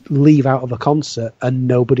could just leave out of a concert and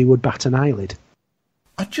nobody would bat an eyelid.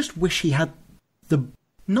 I just wish he had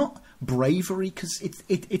not bravery, because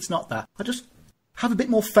it's not that. I just have a bit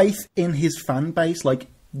more faith in his fan base. Like,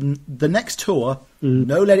 the next tour,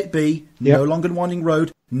 no Let It Be, no Long and Winding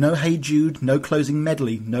Road, no Hey Jude, no Closing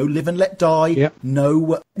Medley, no Live and Let Die, no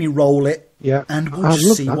Let Me Roll It. Yeah, and we'll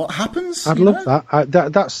just see what happens. I'd love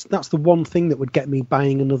that. That's the one thing that would get me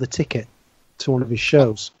buying another ticket to one of his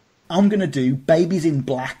shows. I'm going to do Babies in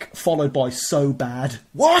Black, followed by So Bad.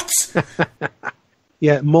 What?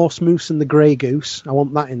 Yeah, Morse Moose and the Grey Goose. I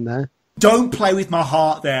want that in there. Don't play with my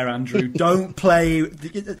heart there, Andrew. Don't play...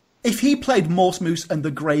 If he played Morse Moose and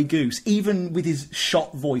the Grey Goose, even with his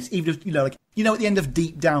shot voice, even if, at the end of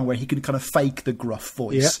Deep Down where he could kind of fake the gruff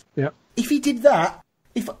voice. Yeah. If he did that,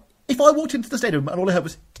 if I walked into the stadium and all I heard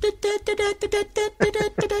was...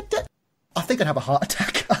 I think I'd have a heart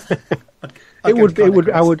attack. I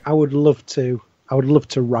would love to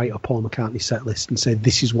write a Paul McCartney set list and say,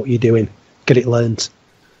 this is what you're doing. Get it learnt.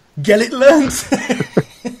 Get it learnt.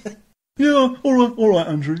 Yeah, all right,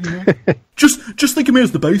 Andrew. Just think of me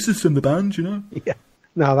as the bassist in the band, Yeah,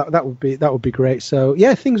 no, that would be great. So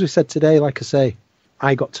yeah, things we said today. Like I say,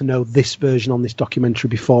 I got to know this version on this documentary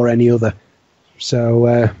before any other.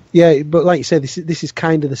 So yeah, but like you say, this is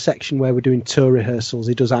kind of the section where we're doing tour rehearsals.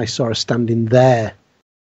 He does "I Saw Her Standing There"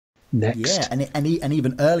 next. Yeah, and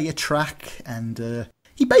even earlier track, and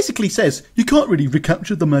he basically says, you can't really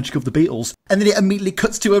recapture the magic of the Beatles. And then it immediately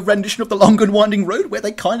cuts to a rendition of The Long and Winding Road where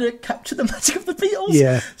they kind of capture the magic of the Beatles.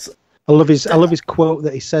 Yeah. So, I love his quote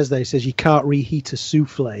that he says there. He says, you can't reheat a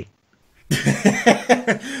souffle.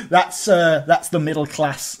 That's the middle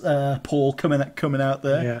class Paul coming out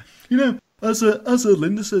there. Yeah. As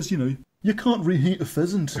Linda says, you can't reheat a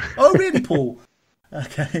pheasant. Oh, really, Paul?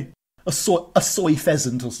 Okay. A soy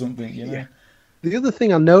pheasant or something, Yeah. The other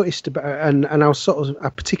thing I noticed about, and I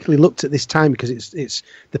particularly looked at this time because it's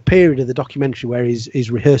the period of the documentary where he's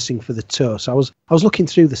rehearsing for the tour. So I was looking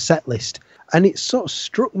through the set list, and it sort of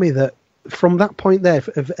struck me that from that point there,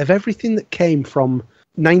 of everything that came from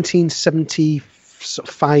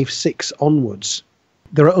 1975-6 onwards,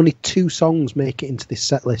 there are only 2 songs make it into this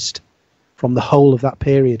set list from the whole of that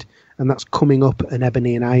period, and that's Coming Up and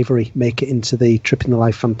Ebony and Ivory make it into the Trip in the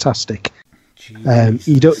Life Fantastic.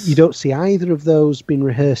 You don't see either of those being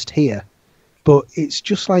rehearsed here, but it's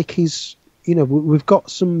just like we've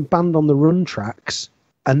got some Band on the Run tracks,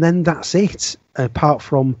 and then that's it. Apart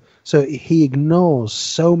from, so he ignores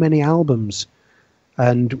so many albums,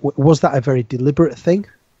 and was that a very deliberate thing?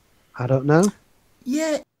 I don't know.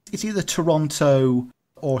 Yeah, it's either Toronto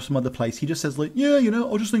or some other place. He just says I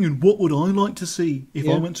was just thinking, what would I like to see if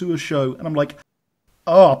I went to a show? And I'm like,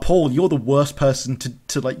 oh, Paul, you're the worst person to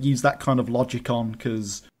use that kind of logic on,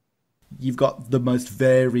 because you've got the most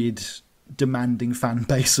varied, demanding fan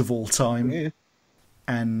base of all time. Yeah.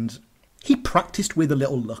 And he practiced with a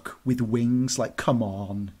little luck with Wings. Like, come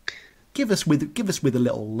on, give us with a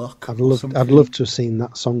little luck. I'd love to have seen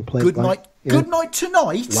that song played. Good night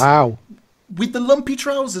tonight. Wow. With the Lumpy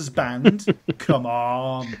Trousers Band. Come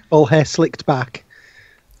on. All hair slicked back.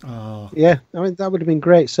 Oh. Yeah, I mean that would have been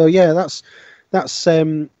great. So yeah, that's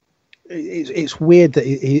it's weird that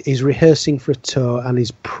he's rehearsing for a tour and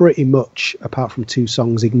he's pretty much, apart from 2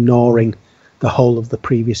 songs, ignoring the whole of the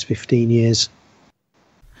previous 15 years.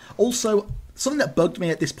 Also, something that bugged me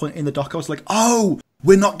at this point in the doc, I was like, oh,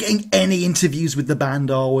 we're not getting any interviews with the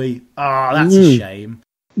band, are we? That's a shame.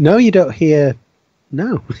 No, you don't hear.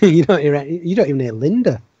 No, you don't even hear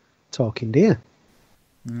Linda talking, do you?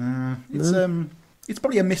 It's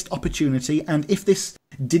probably a missed opportunity, and if this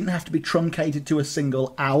didn't have to be truncated to a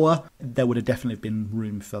single hour, there would have definitely been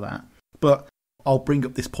room for that. But I'll bring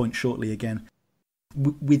up this point shortly again.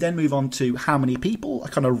 We then move on to How Many People, a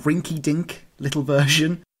kind of rinky-dink little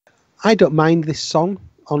version. I don't mind this song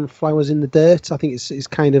on Flowers in the Dirt. I think it's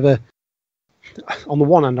kind of on the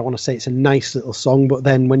one hand, I want to say it's a nice little song, but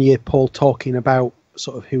then when you hear Paul talking about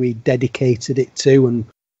sort of who he dedicated it to and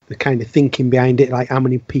the kind of thinking behind it, like how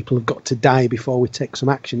many people have got to die before we take some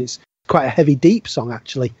action, it's quite a heavy, deep song,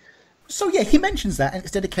 actually. So yeah, he mentions that, and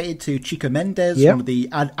it's dedicated to Chico Mendes, one of the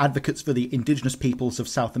advocates for the indigenous peoples of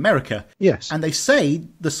South America. Yes. And they say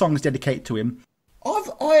the song's dedicated to him. I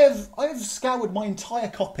have scoured my entire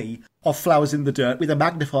copy of Flowers in the Dirt with a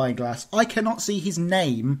magnifying glass. I cannot see his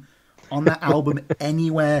name on that album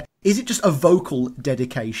anywhere. Is it just a vocal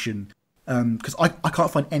dedication? Because I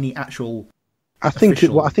can't find any actual. I think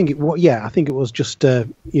it was just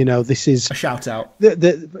this is a shout out.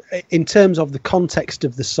 In terms of the context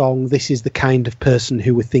of the song, this is the kind of person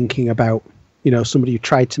who we're thinking about. Somebody who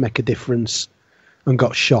tried to make a difference and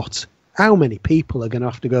got shot. How many people are going to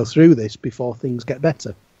have to go through this before things get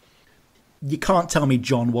better? You can't tell me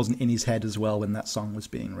John wasn't in his head as well when that song was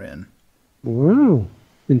being written. Wow,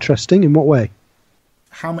 interesting. In what way?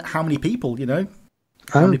 How many people?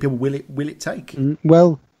 How many people will it take?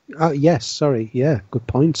 Well. Yes, sorry. Yeah, good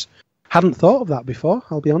point. Hadn't thought of that before,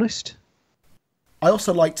 I'll be honest. I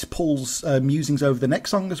also liked Paul's musings over the next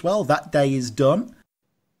song as well, That Day Is Done.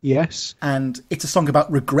 Yes. And it's a song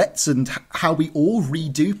about regrets and how we all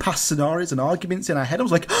redo past scenarios and arguments in our head. I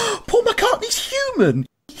was like, oh, Paul McCartney's human!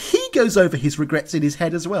 He goes over his regrets in his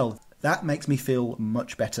head as well. That makes me feel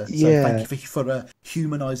much better. So thank you for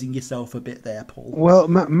humanising yourself a bit there, Paul. Well,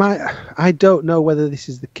 I don't know whether this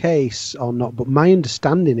is the case or not, but my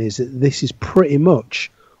understanding is that this is pretty much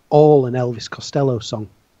all an Elvis Costello song,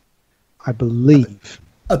 I believe.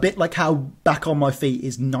 A bit like how Back on My Feet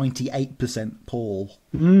is 98% Paul.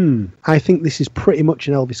 I think this is pretty much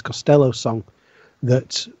an Elvis Costello song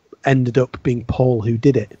that ended up being Paul who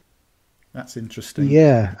did it. That's interesting.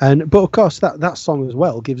 Yeah, but of course that song as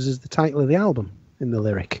well gives us the title of the album in the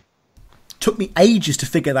lyric. Took me ages to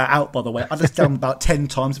figure that out, by the way. I just done about 10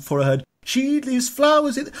 times before I heard "She leaves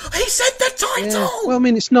flowers in." He said the title. Yeah. Well, I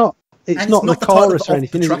mean, it's not the chorus or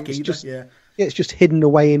anything. It's just hidden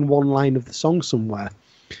away in one line of the song somewhere.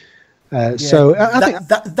 So I think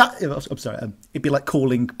that. I'm sorry. It'd be like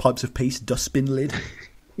calling Pipes of Peace "Dustbin Lid."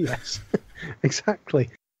 Yes, exactly.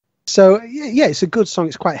 So yeah, it's a good song.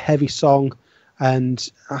 It's quite a heavy song, and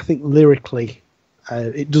I think lyrically,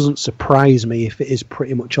 it doesn't surprise me if it is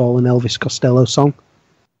pretty much all an Elvis Costello song.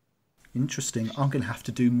 Interesting. I'm going to have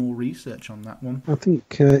to do more research on that one. I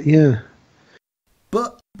think, yeah.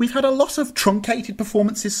 But we've had a lot of truncated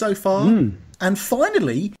performances so far, and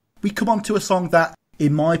finally we come on to a song that,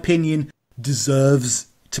 in my opinion, deserves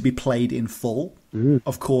to be played in full.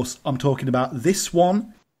 Of course, I'm talking about this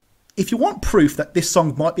one. If you want proof that this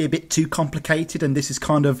song might be a bit too complicated and this is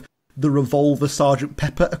kind of the Revolver Sgt.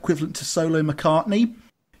 Pepper equivalent to solo McCartney,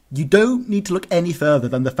 you don't need to look any further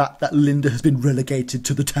than the fact that Linda has been relegated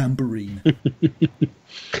to the tambourine.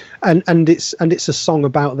 and it's a song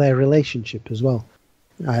about their relationship as well.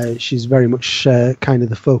 She's very much kind of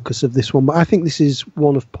the focus of this one, but I think this is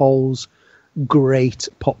one of Paul's great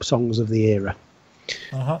pop songs of the era.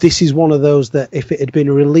 This is one of those that if it had been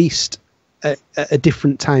released at a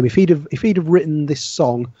different time, if he'd have written this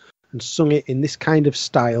song and sung it in this kind of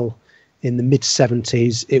style in the mid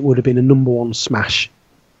 70s, it would have been a number one smash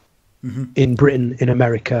in Britain, in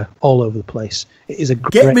America, all over the place. It is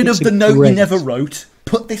get rid of the note you never wrote.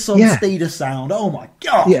 Put this on speed of sound. Oh my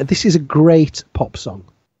god! Yeah, this is a great pop song,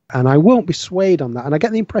 and I won't be swayed on that. And I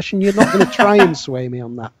get the impression you're not going to try and sway me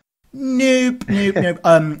on that. Nope.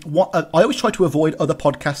 I always try to avoid other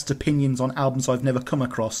podcasts' opinions on albums I've never come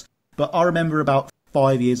across. But I remember about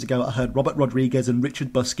 5 years ago, I heard Robert Rodriguez and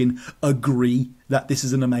Richard Buskin agree that this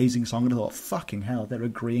is an amazing song. And I thought, fucking hell, they're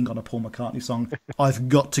agreeing on a Paul McCartney song. I've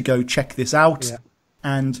got to go check this out. Yeah.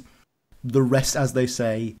 And the rest, as they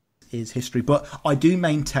say, is history. But I do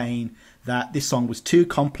maintain that this song was too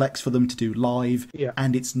complex for them to do live. Yeah.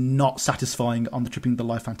 And it's not satisfying on the Tripping the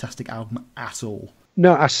Life Fantastic album at all.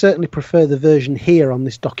 No, I certainly prefer the version here on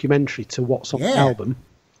this documentary to what's on the album.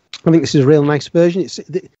 I think this is a real nice version.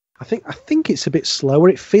 I think it's a bit slower.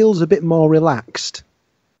 It feels a bit more relaxed.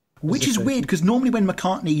 Which is weird, because normally when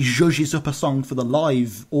McCartney zhuzhes up a song for the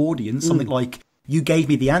live audience, something like "You Gave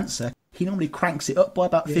Me the Answer," he normally cranks it up by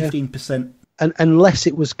about 15%. And unless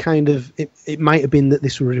it was kind of, it might have been that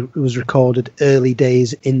this was recorded early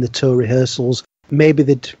days in the tour rehearsals. Maybe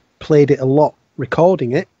they'd played it a lot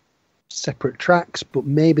recording it, separate tracks, but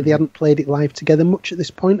maybe they hadn't played it live together much at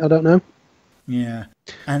this point. I don't know. Yeah,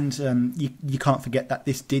 and you can't forget that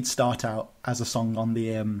this did start out as a song on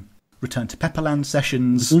the Return to Pepperland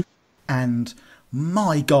sessions, and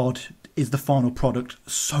my God, is the final product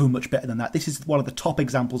so much better than that. This is one of the top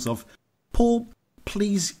examples of, Paul,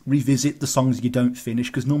 please revisit the songs you don't finish,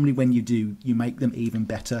 because normally when you do, you make them even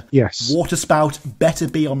better. Yes. Waterspout better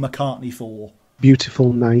be on McCartney 4.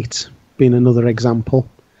 Beautiful Night being another example.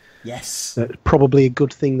 Yes. Probably a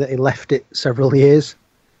good thing that he left it several years.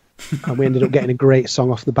 And we ended up getting a great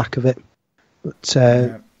song off the back of it. But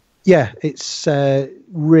it's a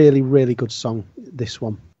really, really good song, this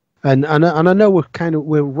one. And I know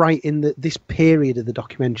we're right in this period of the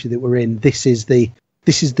documentary that we're in. This is the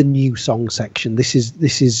new song section. This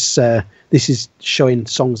is showing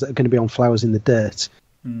songs that are going to be on Flowers in the Dirt.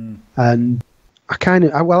 And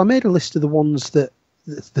I made a list of the ones that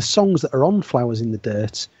the songs that are on Flowers in the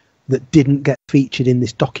Dirt that didn't get featured in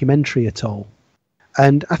this documentary at all.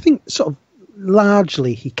 And I think sort of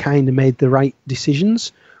largely he kind of made the right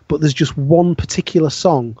decisions, but there's just one particular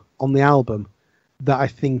song on the album that I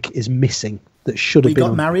think is missing that should have been. We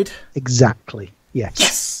Got Married? Exactly.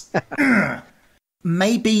 Yes. Yes.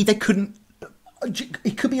 Maybe they couldn't.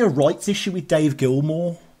 It could be a rights issue with Dave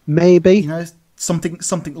Gilmour. Maybe. Something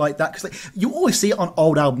like that. Because you always see it on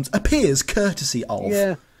old albums. Appears courtesy of.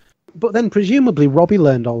 Yeah. But then presumably Robbie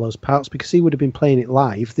learned all those parts because he would have been playing it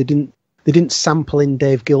live. They didn't sample in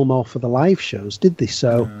Dave Gilmour for the live shows, did they?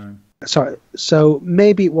 So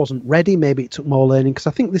maybe it wasn't ready. Maybe it took more learning, because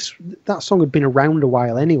I think that song had been around a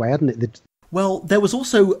while anyway, hadn't it? Well, there was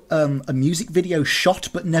also a music video shot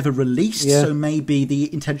but never released, so maybe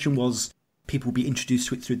the intention was people will be introduced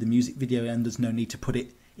to it through the music video and there's no need to put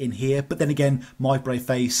it in here. But then again, My Brave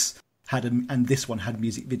Face had and this one had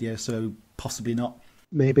music video, so possibly not.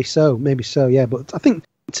 Maybe so, yeah. But I think,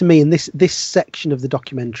 to me, in this section of the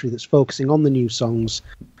documentary that's focusing on the new songs,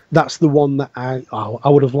 that's the one that I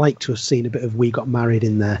would have liked to have seen a bit of We Got Married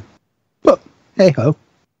in there. But, hey-ho.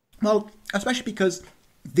 Well, especially because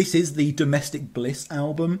this is the Domestic Bliss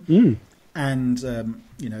album, and,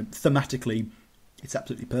 thematically, it's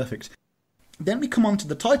absolutely perfect. Then we come on to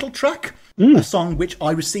the title track, a song which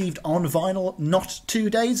I received on vinyl not 2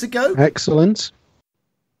 days ago. Excellent.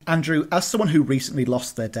 Andrew, as someone who recently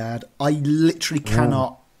lost their dad, I literally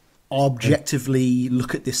cannot objectively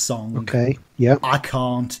look at this song. Okay, yeah. I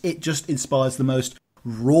can't. It just inspires the most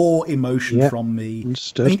raw emotion from me.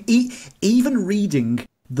 Understood. I mean, even reading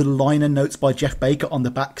the liner notes by Jeff Baker on the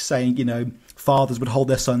back saying, fathers would hold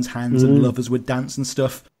their sons' hands and lovers would dance and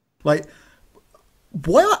stuff. Like,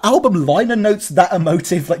 why are album liner notes that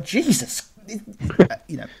emotive? Like, Jesus.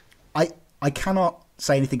 I cannot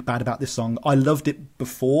say anything bad about this song. I loved it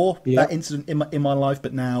before that incident in my life,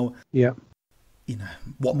 but now,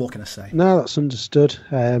 what more can I say? No, that's understood.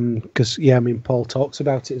 Because, Paul talks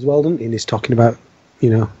about it as well, doesn't he? And he's talking about,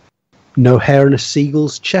 no hair on a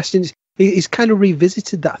seagull's chest. And he's kind of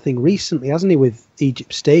revisited that thing recently, hasn't he, with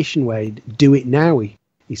Egypt Station, where he'd do it now. He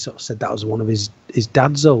sort of said that was one of his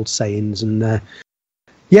dad's old sayings. And,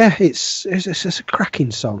 it's a cracking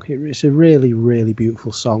song. It's a really, really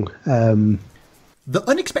beautiful song. The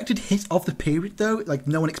unexpected hit of the period, though, like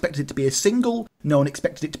no one expected it to be a single, no one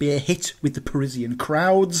expected it to be a hit with the Parisian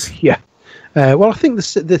crowds. Yeah. Well, I think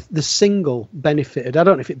the single benefited. I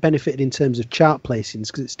don't know if it benefited in terms of chart placings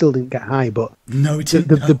because it still didn't get high, but no, it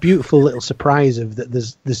didn't. The beautiful little surprise of that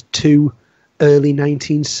there's two early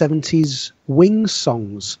 1970s Wings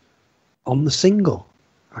songs on the single.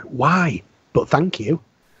 Like, why? But thank you.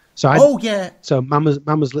 So So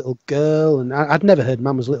Mama's Little Girl, and I'd never heard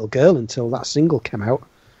Mama's Little Girl until that single came out.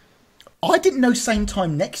 I didn't know Same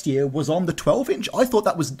Time Next Year was on the 12-inch. I thought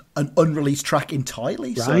that was an unreleased track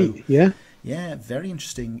entirely. Right, so, yeah. Yeah, very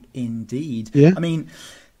interesting indeed. Yeah. I mean,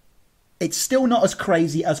 it's still not as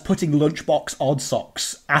crazy as putting Lunchbox Odd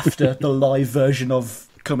Socks after the live version of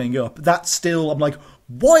Coming Up. That's still, I'm like,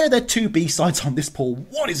 why are there two B-sides on this, Paul?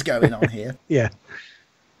 What is going on here? Yeah.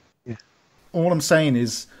 All I'm saying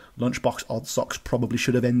is Lunchbox Odd Socks probably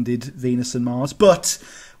should have ended Venus and Mars, but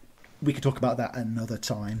we could talk about that another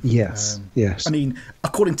time. Yes, yes. I mean,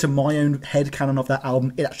 according to my own headcanon of that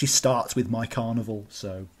album, it actually starts with My Carnival,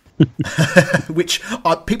 so... which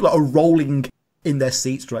people are rolling in their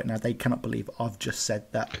seats right now. They cannot believe I've just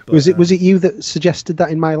said that. But, was it you that suggested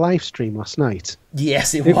that in my live stream last night?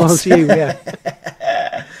 Yes, it was. It was you, yeah.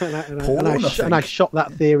 and I shot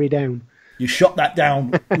that theory down. You shot that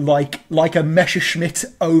down like a Messerschmitt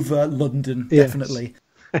over London, definitely.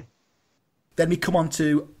 Yes. Then we come on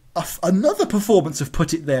to another performance of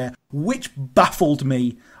Put It There, which baffled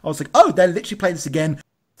me. I was like, oh, they're literally playing this again.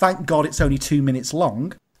 Thank God it's only 2 minutes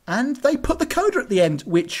long. And they put the coda at the end,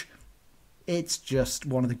 which it's just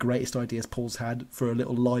one of the greatest ideas Paul's had for a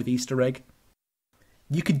little live Easter egg.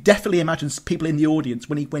 You could definitely imagine people in the audience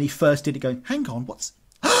when he first did it going, hang on, what's...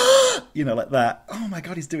 like that. Oh my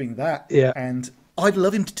God, he's doing that. Yeah. And I'd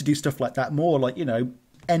love him to do stuff like that more, like,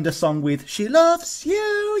 end a song with She Loves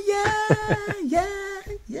You, yeah.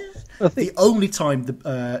 The only time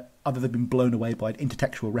I've ever been blown away by an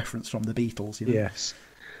intertextual reference from the Beatles. Yes.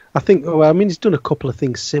 I think, he's done a couple of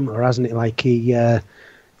things similar, hasn't he? Like he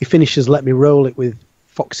finishes Let Me Roll It with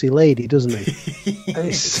Foxy Lady, doesn't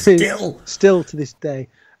he? Still to this day.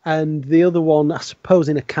 And the other one, I suppose,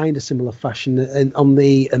 in a kind of similar fashion, on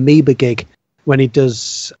the Amoeba gig, when he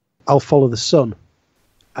does I'll Follow the Sun,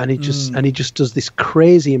 and he just does this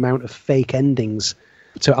crazy amount of fake endings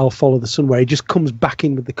to I'll Follow the Sun, where he just comes back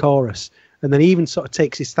in with the chorus, and then he even sort of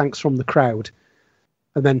takes his thanks from the crowd,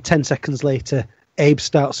 and then 10 seconds later, Abe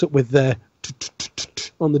starts up with the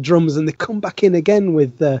on the drums, and they come back in again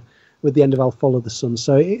with the end of I'll Follow the Sun.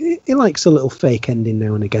 So he likes a little fake ending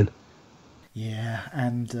now and again. Yeah,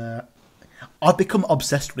 and I've become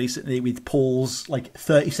obsessed recently with Paul's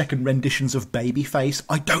 30-second renditions of Babyface.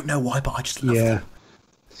 I don't know why, but I just love them.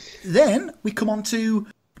 Then we come on to,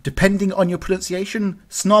 depending on your pronunciation,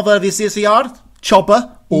 Snova Vizisiard,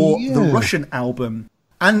 Choba, or the Russian album.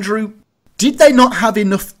 Andrew, did they not have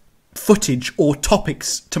enough footage or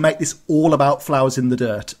topics to make this all about Flowers in the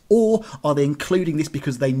Dirt? Or are they including this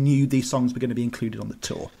because they knew these songs were going to be included on the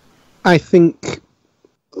tour? I think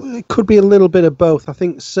it could be a little bit of both. I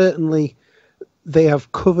think certainly they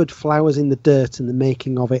have covered Flowers in the Dirt and the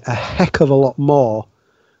making of it a heck of a lot more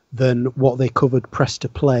than what they covered Press to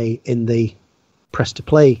Play in the Press to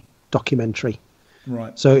Play documentary.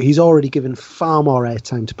 Right. So he's already given far more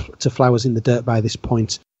airtime to Flowers in the Dirt by this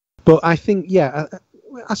point. But I think,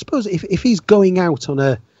 I suppose if he's going out on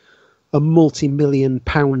a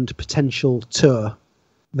multi-million-pound potential tour,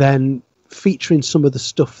 then featuring some of the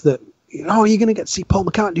stuff that, you're going to get to see Paul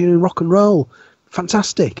McCartney doing rock and roll,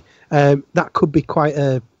 fantastic. That could be quite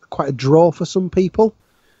a draw for some people,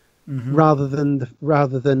 rather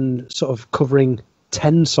than sort of covering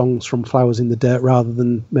 10 songs from Flowers in the Dirt, rather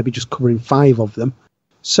than maybe just covering 5 of them.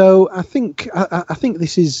 So I think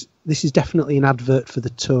this is definitely an advert for the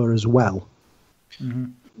tour as well.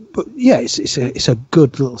 But yeah, it's a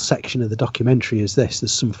good little section of the documentary. Is this?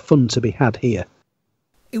 There's some fun to be had here.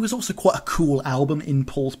 It was also quite a cool album in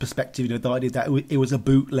Paul's perspective. The idea that it was a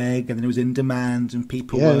bootleg and then it was in demand and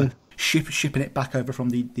people were shipping it back over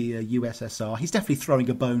from the USSR. He's definitely throwing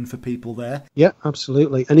a bone for people there. Yeah,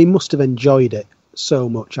 absolutely, and he must have enjoyed it so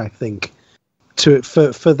much. I think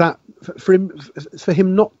for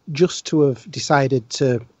him not just to have decided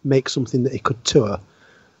to make something that he could tour,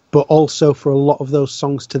 but also for a lot of those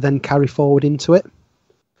songs to then carry forward into it,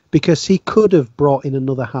 because he could have brought in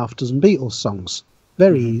another half dozen Beatles songs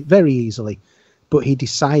very, very easily, but he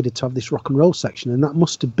decided to have this rock and roll section, and that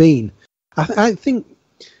must have been. I think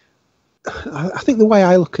the way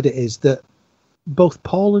I look at it is that both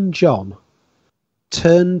Paul and John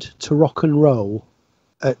turned to rock and roll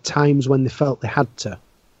at times when they felt they had to.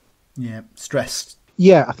 Yeah, stressed.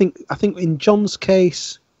 Yeah, I think in John's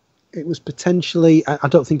case, it was potentially. I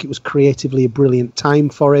don't think it was creatively a brilliant time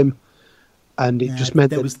for him, and it just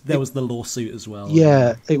meant there was the lawsuit as well.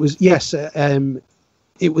 Yeah, it was. Yes,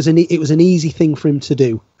 it was an easy thing for him to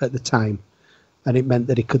do at the time, and it meant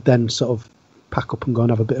that he could then sort of pack up and go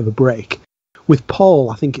and have a bit of a break. With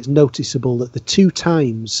Paul, I think it's noticeable that the 2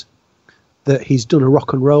 times that he's done a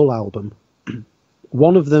rock and roll album,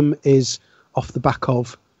 one of them is off the back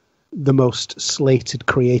of the most slated,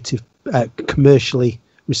 creative, commercially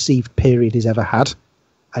received period he's ever had,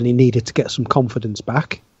 and he needed to get some confidence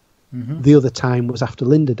back. The other time was after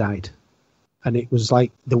Linda died, and it was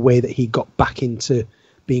like the way that he got back into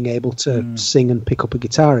being able to sing and pick up a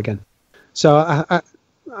guitar again. So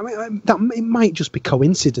I mean, it might just be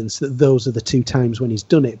coincidence that those are the 2 times when he's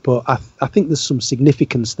done it, but I think there's some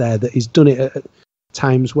significance there that he's done it at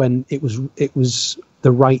times when it was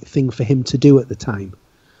the right thing for him to do at the time.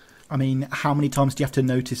 I mean, how many times do you have to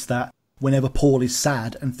notice that whenever Paul is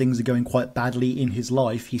sad and things are going quite badly in his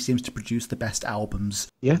life, he seems to produce the best albums?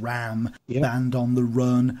 Yeah. Ram, Band on the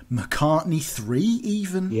Run, McCartney 3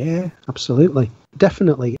 even? Yeah, absolutely.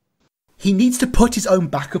 Definitely. He needs to put his own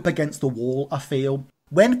back up against the wall, I feel.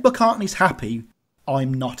 When McCartney's happy,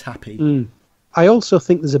 I'm not happy. I also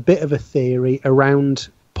think there's a bit of a theory around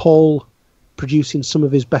Paul producing some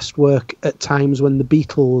of his best work at times when the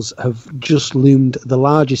Beatles have just loomed the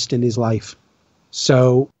largest in his life.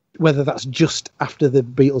 So whether that's just after the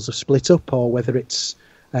Beatles have split up, or whether it's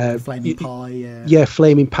Flaming Pie. Yeah,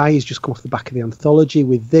 Flaming Pie has just come off the back of the anthology.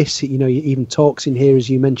 With this, he even talks in here, as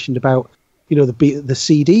you mentioned, about the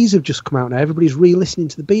CDs have just come out now. Everybody's re-listening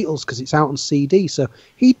to the Beatles because it's out on CD. So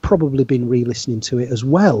he'd probably been re-listening to it as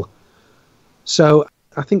well. So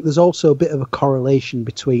I think there's also a bit of a correlation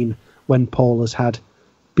between when Paul has had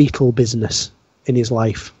Beatle business in his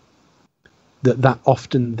life, that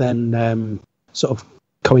often then sort of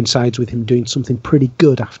coincides with him doing something pretty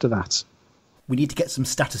good after that. We need to get some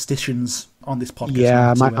statisticians on this podcast.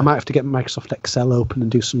 Yeah, I might have to get Microsoft Excel open and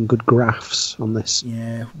do some good graphs on this.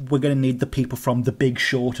 Yeah, we're going to need the people from The Big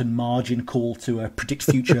Short and Margin Call to predict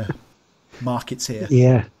future markets here.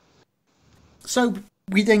 Yeah. So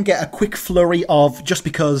we then get a quick flurry of Just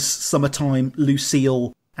Because, Summertime,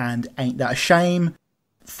 Lucille, and Ain't That a Shame,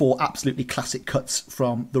 4 absolutely classic cuts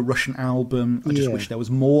from the Russian album. I just wish there was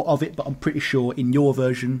more of it, but I'm pretty sure in your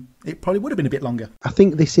version it probably would have been a bit longer. I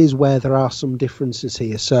think this is where there are some differences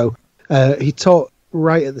here. So he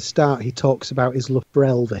right at the start, he talks about his love for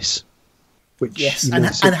Elvis. Which, and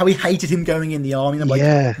how he hated him going in the army. And I'm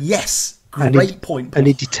like, yes, great point, Paul. And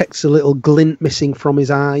he detects a little glint missing from his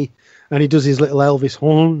eye, and he does his little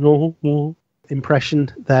Elvis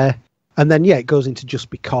impression there. And then, it goes into Just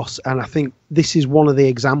Because. And I think this is one of the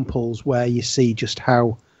examples where you see just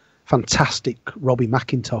how fantastic Robbie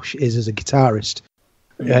McIntosh is as a guitarist.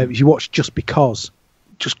 You watch Just Because,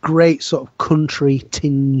 just great sort of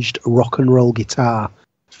country-tinged rock and roll guitar.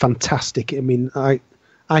 Fantastic. I mean,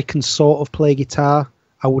 I can sort of play guitar.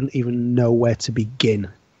 I wouldn't even know where to begin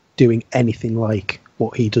doing anything like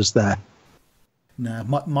what he does there. No,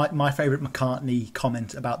 my favourite McCartney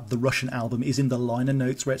comment about the Russian album is in the liner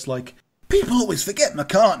notes where it's like, people always forget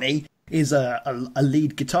McCartney is a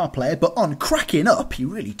lead guitar player, but on Cracking Up, he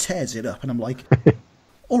really tears it up. And I'm like,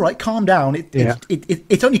 all right, calm down.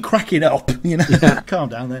 It's only cracking up, you know. Yeah. Calm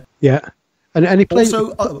down there. Yeah. And he plays.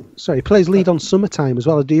 Also, he plays lead on Summertime as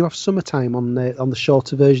well. Do you have Summertime on the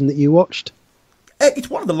shorter version that you watched?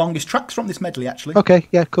 It's one of the longest tracks from this medley, actually. Okay,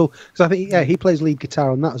 yeah, cool. Because I think he plays lead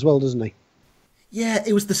guitar on that as well, doesn't he? Yeah,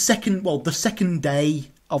 it was the second day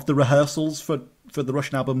of the rehearsals for the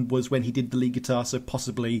Russian album was when he did the lead guitar. So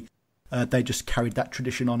possibly they just carried that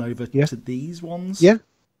tradition on over to these ones. Yeah,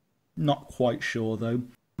 not quite sure though.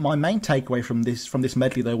 My main takeaway from this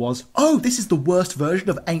medley, though, was, this is the worst version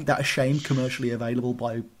of Ain't That a Shame commercially available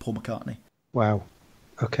by Paul McCartney. Wow.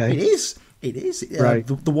 Okay. It is. Right.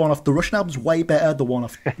 The one off the Russian album's way better. The one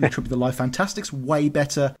off Tribute to the Live Fantastic's way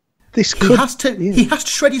better. He has to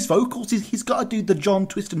shred his vocals. He's got to do the John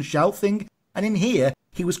Twist and Shout thing. And in here,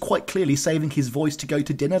 he was quite clearly saving his voice to go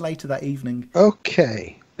to dinner later that evening.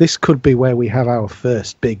 Okay. This could be where we have our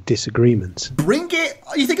first big disagreement. Bring it!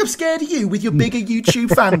 You think I'm scared of you with your bigger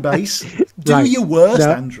YouTube fan base? Do your worst,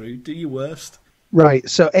 Andrew. Do your worst. Right,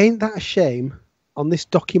 so Ain't That a Shame on this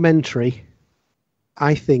documentary,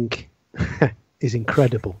 I think, is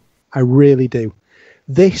incredible. I really do.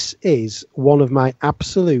 This is one of my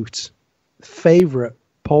absolute favourite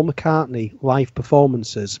Paul McCartney live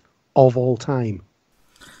performances of all time.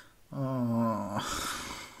 Oh...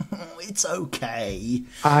 It's okay.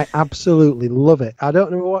 I absolutely love it. I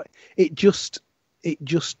don't know what it just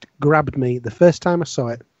grabbed me the first time I saw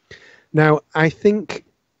it. Now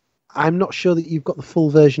I'm not sure that you've got the full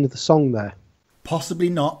version of the song there. Possibly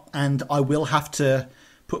not, and I will have to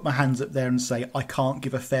put my hands up there and say I can't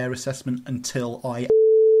give a fair assessment until I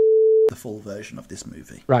the full version of this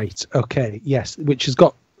movie. Right. Okay. Yes, which has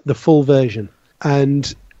got the full version,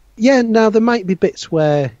 and now there might be bits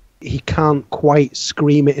where he can't quite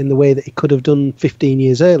scream it in the way that he could have done 15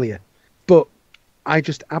 years earlier. But I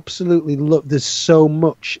just absolutely love, there's so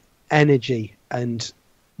much energy and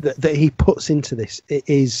that he puts into this. It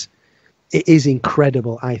is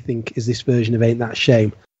incredible, I think, is this version of Ain't That a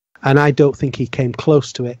Shame. And I don't think he came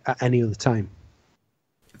close to it at any other time.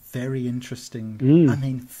 Very interesting. I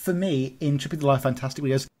mean, for me, in Tribute to the Live Fantastic,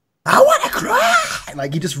 he goes, I want to cry!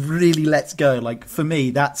 Like, he just really lets go. Like, for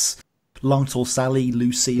me, that's Long Tall Sally,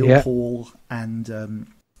 Lucille, Paul, and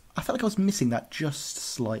I felt like I was missing that just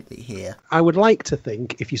slightly here. I would like to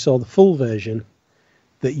think, if you saw the full version,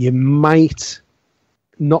 that you might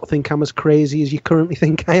not think I'm as crazy as you currently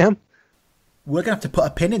think I am. We're going to have to put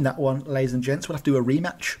a pin in that one, ladies and gents. We'll have to do a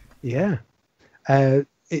rematch. Yeah. Or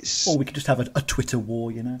we could just have a Twitter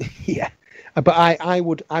war, you know? Yeah. But I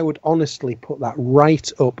would honestly put that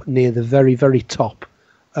right up near the very, very top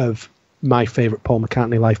of my favourite Paul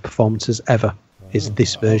McCartney live performances ever is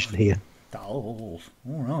this version here. Oh,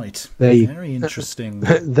 all right. Very interesting.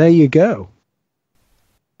 There you go.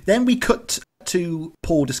 Then we cut to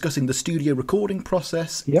Paul discussing the studio recording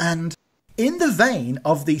process, and in the vein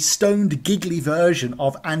of the stoned, giggly version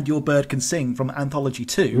of And Your Bird Can Sing from Anthology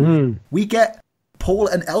 2, we get Paul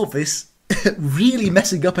and Elvis really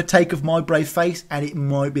messing up a take of My Brave Face, and it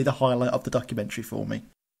might be the highlight of the documentary for me.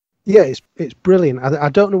 Yeah, it's brilliant. I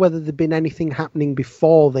don't know whether there'd been anything happening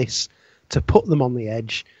before this to put them on the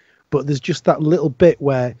edge, but there's just that little bit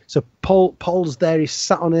where Paul's there, he's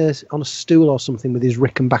sat on a stool or something with his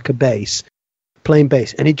Rickenbacker bass, playing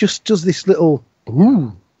bass, and he just does this little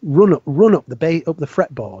run up the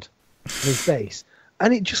fretboard of his bass,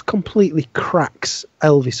 and it just completely cracks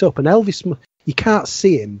Elvis up. And Elvis, you can't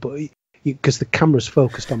see him, but because the camera's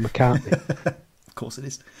focused on McCartney. Of course it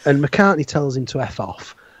is. And McCartney tells him to F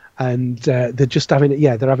off. And they're just having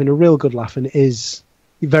they're having a real good laugh, and it is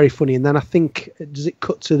very funny. And then I think, does it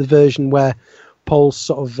cut to the version where Paul's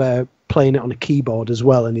sort of playing it on a keyboard as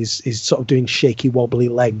well, and he's sort of doing shaky, wobbly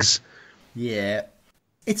legs? Yeah.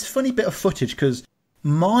 It's a funny bit of footage, because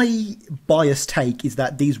my biased take is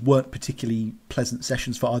that these weren't particularly pleasant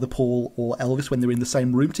sessions for either Paul or Elvis when they're in the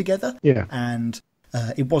same room together. Yeah. And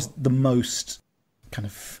it was the most kind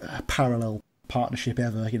of parallel partnership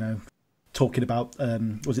ever, you know. Talking about,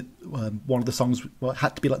 one of the songs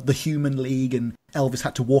had to be like The Human League, and Elvis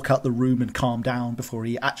had to walk out the room and calm down before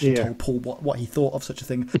he actually told Paul what he thought of such a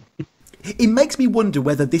thing. It makes me wonder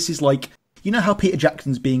whether this is like, you know how Peter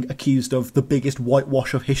Jackson's being accused of the biggest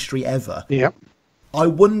whitewash of history ever? Yep. I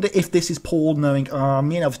wonder if this is Paul knowing, me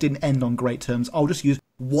and Elvis didn't end on great terms. I'll just use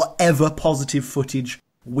whatever positive footage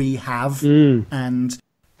we have. And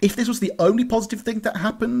if this was the only positive thing that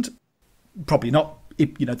happened, probably not.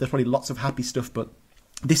 There's probably lots of happy stuff, but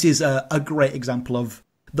this is a great example of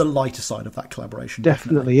the lighter side of that collaboration.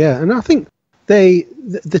 Definitely, yeah. And I think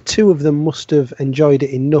the two of them must have enjoyed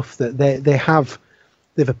it enough that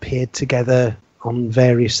they've appeared together on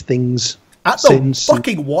various things at the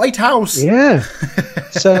fucking White House. Yeah.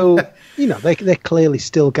 So, they clearly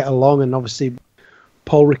still get along, and obviously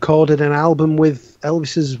Paul recorded an album with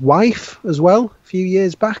Elvis's wife as well a few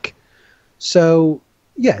years back. So,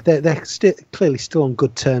 yeah, they're clearly still on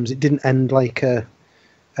good terms. It didn't end like a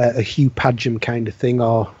Hugh Padgham kind of thing,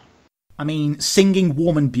 or... I mean, singing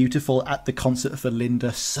Warm and Beautiful at the concert for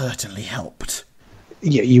Linda certainly helped.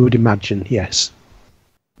 Yeah, you would imagine, yes.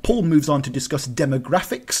 Paul moves on to discuss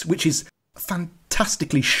demographics, which is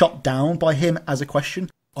fantastically shot down by him as a question.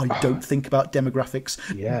 I don't think about demographics.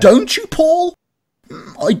 Yeah. Don't you, Paul?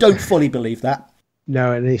 I don't fully believe that.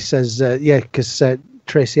 No, and he says, because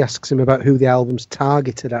Tracy asks him about who the album's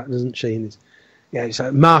targeted at, doesn't she? And it's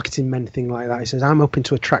like marketing men thing like that. He says, I'm hoping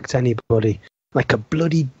to attract anybody, like a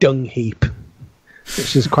bloody dung heap,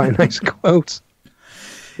 which is quite a nice quote.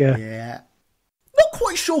 Yeah. Not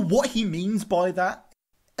quite sure what he means by that.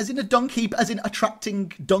 As in a dung heap, as in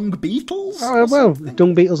attracting dung beetles? Oh, well,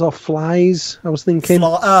 dung beetles or flies, I was thinking.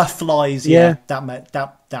 Flies, yeah. That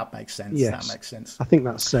makes sense. Yes. That makes sense. I think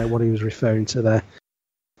that's what he was referring to there.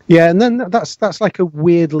 Yeah, and then that's like a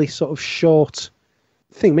weirdly sort of short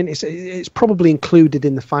thing. I mean, it's probably included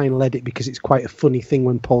in the final edit because it's quite a funny thing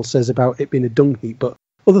when Paul says about it being a dung heap. But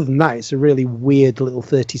other than that, it's a really weird little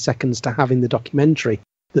 30 seconds to have in the documentary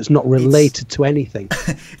that's not related to anything.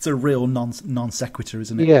 It's a real non sequitur,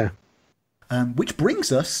 isn't it? Yeah. Which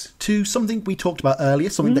brings us to something we talked about earlier,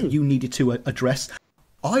 something that you needed to address.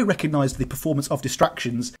 I recognised the performance of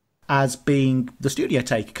Distractions as being the studio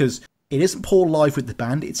take, because it isn't Paul live with the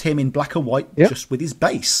band, it's him in black and white, just with his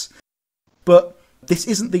bass. But this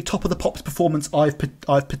isn't the Top of the Pops performance I've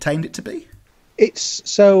pertained it to be. This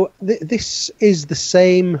is the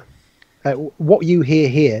same. What you hear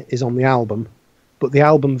here is on the album, but the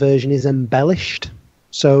album version is embellished.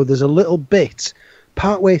 So there's a little bit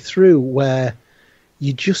partway through where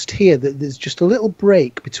you just hear that there's just a little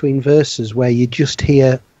break between verses where you just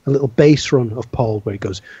hear a little bass run of Paul where he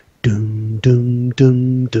goes dum dum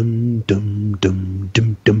dum dum dum dum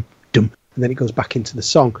dum dum dum, and then it goes back into the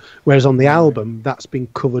song. Whereas on the album, that's been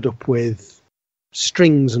covered up with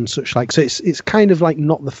strings and such like. So it's kind of like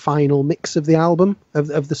not the final mix of the album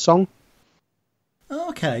of the song.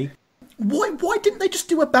 Okay. Why didn't they just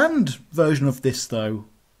do a band version of this though?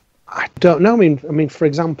 I don't know. I mean, for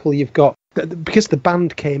example, you've got, because the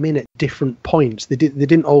band came in at different points. They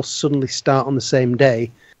didn't all suddenly start on the same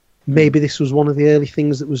day. Maybe this was one of the early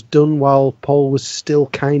things that was done while Paul was still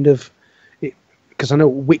kind of, because I know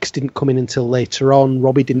Wicks didn't come in until later on.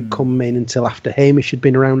 Robbie didn't come in until after Hamish had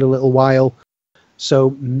been around a little while.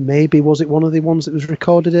 So maybe was it one of the ones that was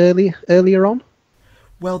recorded earlier on?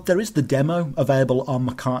 Well, there is the demo available on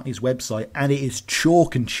McCartney's website, and it is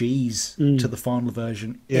chalk and cheese to the final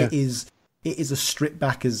version. Yeah. It is as stripped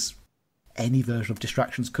back as any version of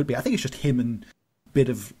Distractions could be. I think it's just him and a bit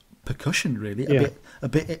of percussion, really. A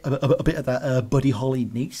bit of that Buddy Holly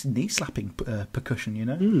knee slapping percussion, you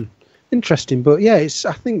know. Interesting, but yeah, I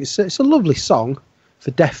think it's a lovely song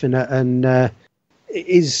for definite, and it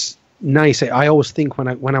is nice. I always think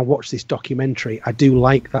when I watch this documentary, I do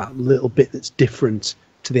like that little bit that's different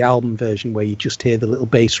to the album version where you just hear the little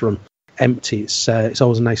bass run empty. It's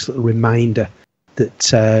always a nice little reminder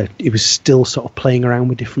that it was still sort of playing around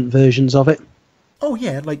with different versions of it. Oh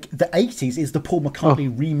yeah, like the 80s is the Paul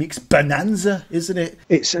McCartney remix bonanza, isn't it?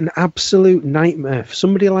 It's an absolute nightmare for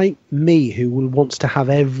somebody like me who wants to have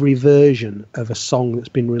every version of a song that's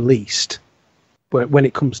been released. But when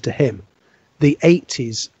it comes to him, the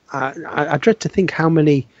 80s, I dread to think how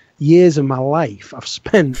many years of my life I've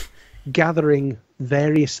spent gathering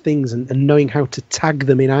various things and knowing how to tag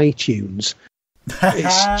them in iTunes.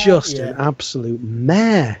 It's just an absolute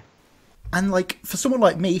mare. And like for someone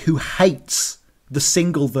like me who hates the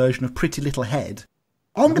single version of Pretty Little Head,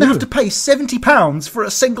 I'm going to have to pay £70 for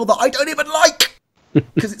a single that I don't even like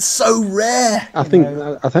because it's so rare. I think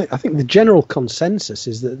the general consensus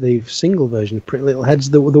is that the single version of Pretty Little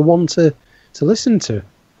Head's the one to listen to.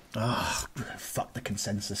 Oh, fuck the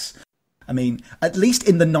consensus. I mean, at least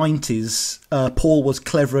in the 90s, Paul was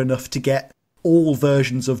clever enough to get all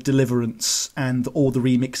versions of Deliverance and all the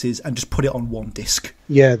remixes and just put it on one disc.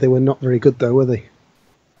 Yeah, they were not very good though, were they?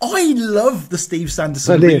 I love the Steve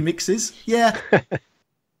Sanderson remixes. Yeah.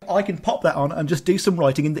 I can pop that on and just do some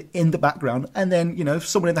writing in the background, and then, you know, if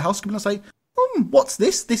someone in the house comes and I say, what's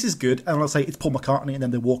this? This is good. And I'll say, it's Paul McCartney, and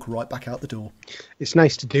then they walk right back out the door. It's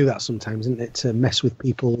nice to do that sometimes, isn't it? To mess with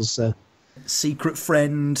people's... Secret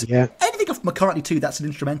Friend. Yeah. Anything off McCartney 2 that's an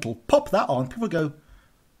instrumental, pop that on. People go,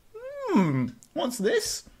 what's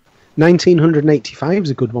this? 1985 is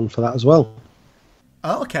a good one for that as well.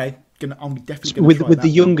 Oh, okay. I'm definitely going to try With that the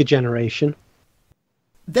one. younger generation.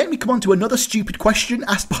 Then we come on to another stupid question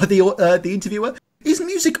asked by the interviewer.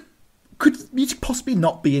 Could music possibly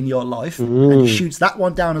not be in your life? And he shoots that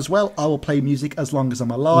one down as well. I will play music as long as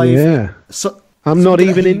I'm alive. Yeah. So I'm not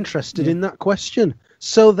even interested in that question.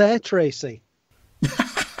 So there, Tracy.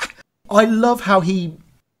 I love how he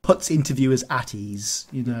puts interviewers at ease,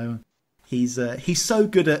 you know. He's so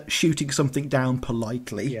good at shooting something down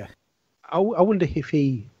politely. Yeah. I wonder if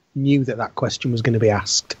he knew that question was going to be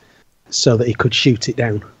asked so that he could shoot it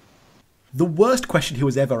down. The worst question he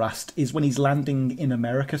was ever asked is when he's landing in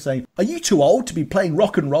America saying, "Are you too old to be playing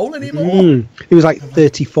rock and roll anymore?" He was like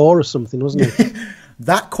 34 or something, wasn't he?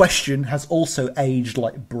 That question has also aged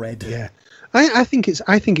like bread. Yeah. I think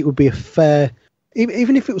it would be a fair,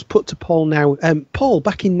 even if it was put to Paul now. Paul,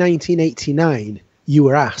 back in 1989, you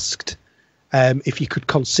were asked if you could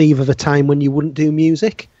conceive of a time when you wouldn't do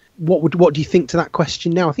music. What do you think to that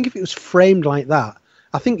question now? I think if it was framed like that,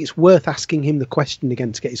 I think it's worth asking him the question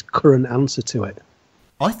again to get his current answer to it.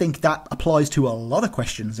 I think that applies to a lot of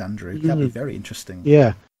questions, Andrew. That'd be very interesting.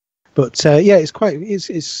 Yeah, but it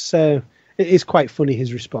is quite funny,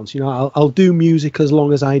 his response. You know, I'll do music as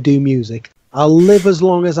long as I do music. I'll live as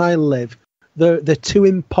long as I live. They're two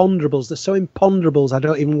imponderables. They're so imponderables I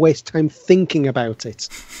don't even waste time thinking about it.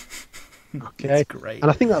 Okay, That's great.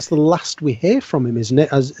 And I think that's the last we hear from him, isn't it?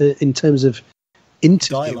 As in terms of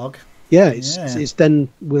interview. Dialogue. Yeah,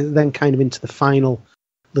 we're then kind of into the final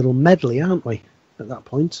little medley, aren't we? At that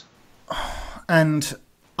point. And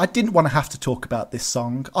I didn't want to have to talk about this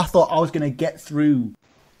song. I thought I was going to get through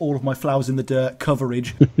all of my Flowers in the Dirt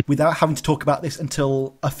coverage without having to talk about this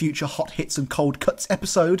until a future Hot Hits and Cold Cuts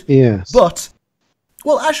episode. Yes. But,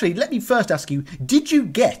 well, actually, let me first ask you, did you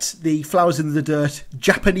get the Flowers in the Dirt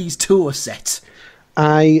Japanese tour set?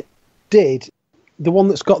 I did. The one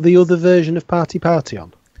that's got the other version of Party Party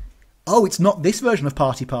on. Oh, it's not this version of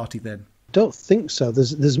Party Party then? Don't think so.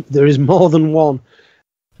 There is more than one.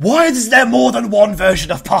 Why is there more than one version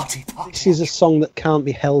of Party Party? This is a song that can't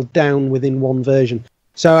be held down within one version.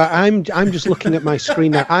 So I'm just looking at my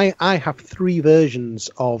screen now. I have 3 versions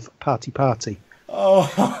of Party Party.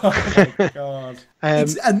 Oh my God!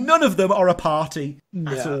 And none of them are a party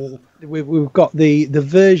at all. We've got the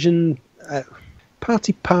version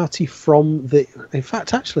Party Party from the. In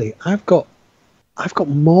fact, actually, I've got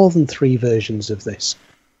more than 3 versions of this.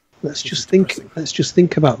 Let's just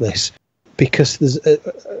think about this, because there's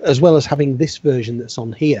as well as having this version that's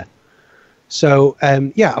on here. So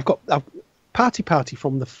I've got Party Party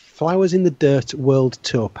from the Flowers in the Dirt World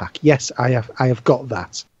Tour Pack. Yes, I have got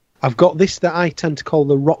that. I've got this that I tend to call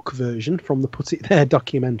the rock version from the Put It There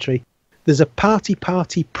documentary. There's a Party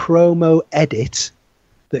Party promo edit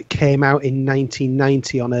that came out in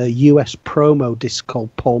 1990 on a US promo disc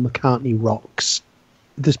called Paul McCartney Rocks.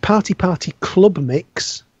 There's Party Party Club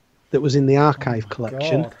Mix that was in the archive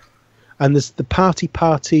collection. God. And there's the Party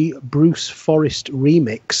Party Bruce Forrest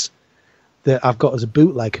remix that I've got as a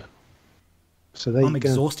bootleg. So there I'm you go.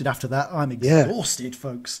 exhausted after that. I'm exhausted,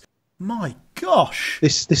 folks. My gosh.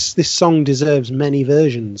 This song deserves many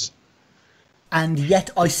versions. And yet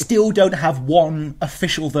I still don't have one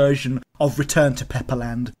official version of Return to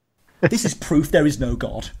Pepperland. This is proof there is no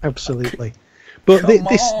God. Absolutely. But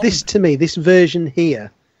this to me, this version here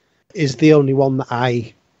is the only one that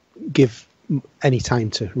I give any time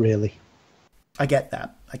to, really. I get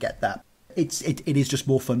that. It is just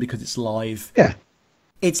more fun because it's live. Yeah.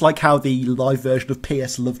 It's like how the live version of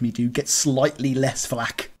P.S. Love Me Do gets slightly less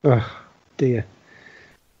flack. Oh, dear.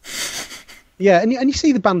 Yeah, and you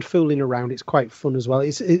see the band fooling around. It's quite fun as well.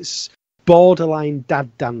 It's borderline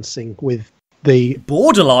dad dancing with the...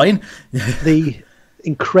 Borderline? the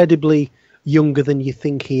incredibly younger than you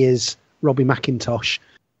think he is, Robbie McIntosh,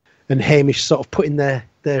 and Hamish sort of putting their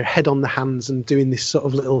head on the hands and doing this sort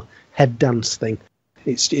of little head dance thing.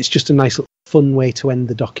 It's just a nice little fun way to end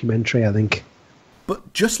the documentary, I think.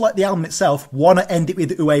 But just like the album itself, want to end it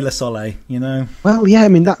with Ue Le Soleil, you know? Well, yeah, I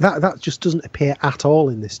mean, that just doesn't appear at all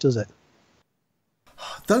in this, does it?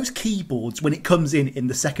 Those keyboards, when it comes in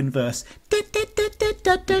the second verse...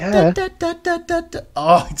 Yeah.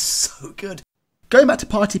 Oh, it's so good. Going back to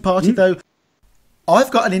Party Party, though,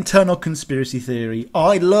 I've got an internal conspiracy theory.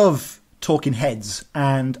 I love Talking Heads,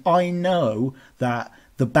 and I know that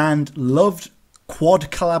the band loved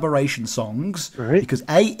quad collaboration songs because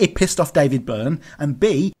A, it pissed off David Byrne, and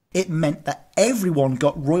B, it meant that everyone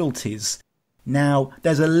got royalties. Now,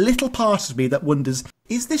 there's a little part of me that wonders,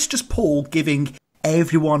 is this just Paul giving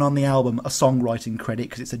everyone on the album a songwriting credit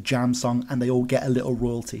because it's a jam song and they all get a little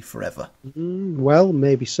royalty forever? Well,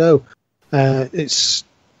 maybe so. It's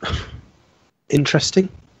interesting.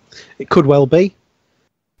 It could well be.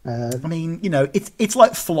 I mean, it's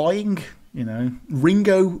like flying.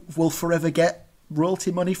 Ringo will forever get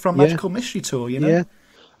royalty money from Magical Mystery Tour. Yeah.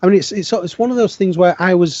 I mean, it's one of those things where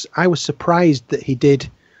I was surprised that he did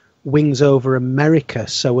Wings Over America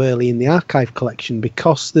so early in the archive collection,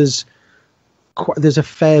 because there's a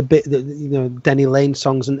fair bit that Denny Lane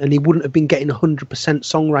songs, and he wouldn't have been getting 100%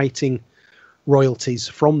 songwriting royalties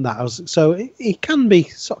from that. So he can be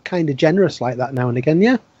sort of kind of generous like that now and again.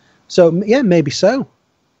 Yeah. So yeah, maybe so.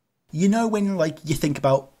 When you think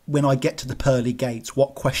about, when I get to the pearly gates,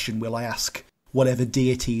 what question will I ask whatever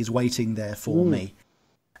deity is waiting there for me?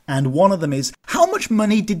 And one of them is, how much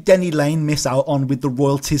money did Denny Lane miss out on with the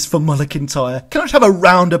royalties for Mull Kintyre? Can I just have a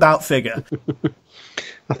roundabout figure?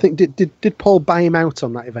 I think, did Paul buy him out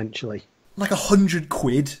on that eventually? Like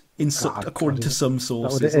 £100 according to some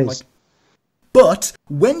sources. But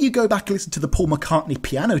when you go back and listen to the Paul McCartney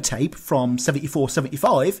piano tape from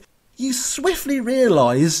 74-75, you swiftly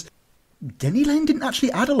realise Denny Lane didn't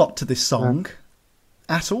actually add a lot to this song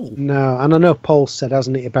at all. No, and I know Paul said,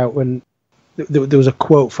 hasn't he, about when there was a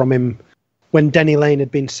quote from him when Denny Lane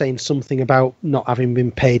had been saying something about not having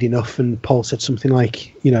been paid enough, and Paul said something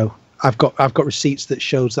like, I've got receipts that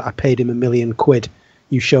shows that I paid him £1 million.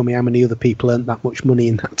 You show me how many other people earned that much money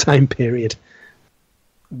in that time period.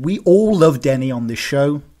 We all love Denny on this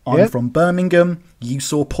show. I'm from Birmingham. You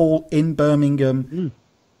saw Paul in Birmingham.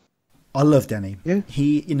 I love Denny. Yeah.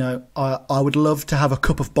 He, I would love to have a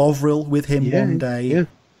cup of Bovril with him one day. Yeah.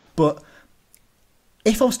 But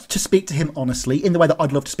if I was to speak to him honestly, in the way that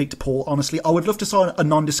I'd love to speak to Paul honestly, I would love to sign a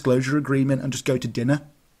non-disclosure agreement and just go to dinner.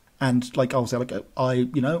 And I'll say,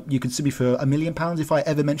 you can sue me for £1 million if I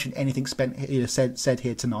ever mention anything said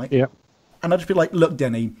here tonight. Yeah. And I'd just be like, look,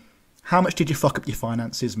 Denny, how much did you fuck up your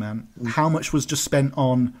finances, man? How much was just spent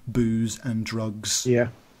on booze and drugs? Yeah.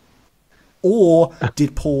 Or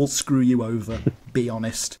did Paul screw you over? Be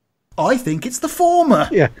honest. I think it's the former.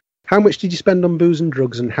 Yeah. How much did you spend on booze and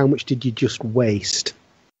drugs, and how much did you just waste?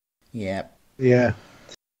 Yeah. Yeah.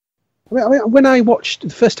 I mean, when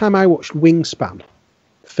the first time I watched Wingspan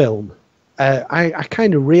film, I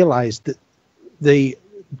kind of realised that the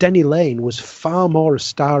Denny Lane was far more a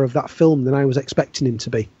star of that film than I was expecting him to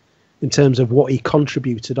be, in terms of what he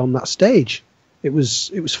contributed on that stage. It was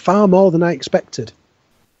far more than I expected.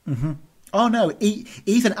 Mm-hmm. Oh no,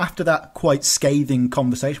 even after that quite scathing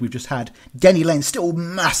conversation we've just had, Denny Lane's still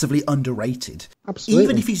massively underrated. Absolutely.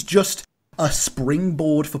 Even if he's just a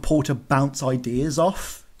springboard for Paul to bounce ideas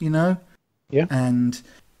off, Yeah. And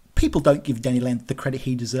people don't give Denny Lane the credit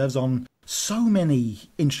he deserves on so many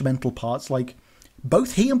instrumental parts. Like,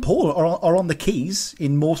 both he and Paul are on the keys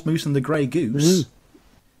in Morse Moose and the Grey Goose.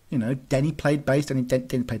 Denny played bass, Denny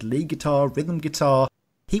played lead guitar, rhythm guitar.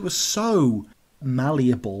 He was so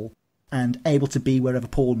malleable and able to be wherever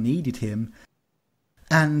Paul needed him.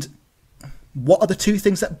 And what are the two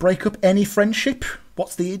things that break up any friendship?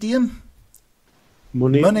 What's the idiom?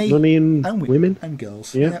 Money and women and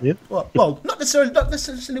girls. Yeah. Well, not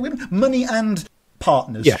necessarily women. Money and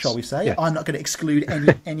partners, shall we say? Yes. I'm not going to exclude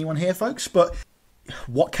anyone here, folks. But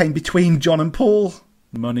what came between John and Paul?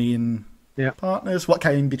 Money and partners. What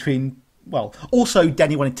came between? Well, also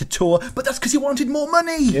Denny wanted to tour, but that's because he wanted more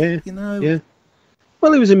money. Yeah. Yeah.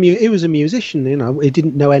 Well, he was a musician. He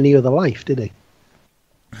didn't know any other life, did he?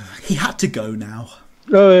 He had to go now.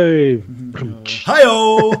 Oh.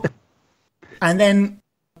 Hi-oh! And then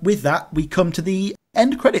with that, we come to the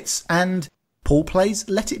end credits, and Paul plays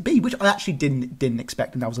Let It Be, which I actually didn't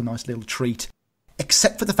expect, and that was a nice little treat.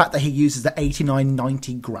 Except for the fact that he uses the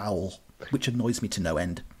 89-90 growl, which annoys me to no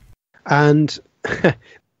end. And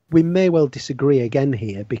we may well disagree again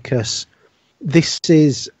here, because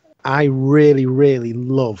I really, really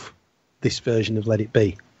love this version of Let It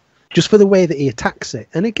Be, just for the way that he attacks it.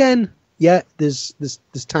 And again, there's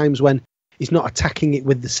times when he's not attacking it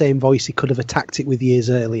with the same voice he could have attacked it with years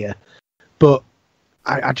earlier. But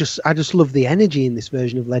I just love the energy in this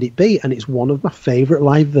version of Let It Be, and it's one of my favourite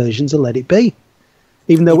live versions of Let It Be.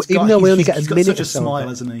 Even though we only get a minute such a or so smile,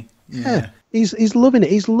 hasn't he? Yeah, he's loving it.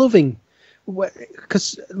 He's loving,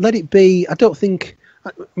 because Let It Be. I don't think.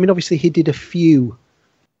 I mean, obviously he did a few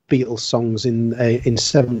Beatles songs in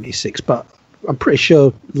 '76, but I'm pretty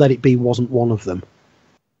sure Let It Be wasn't one of them.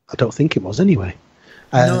 I don't think it was anyway.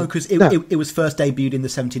 No, because it was first debuted in the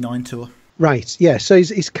 '79 tour. Right, yeah. So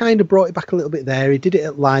he's kind of brought it back a little bit there. He did it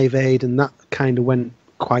at Live Aid, and that kind of went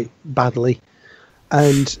quite badly.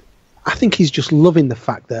 And I think he's just loving the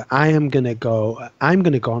fact that I'm going to go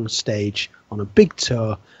on stage on a big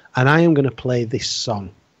tour, and I am going to play this song.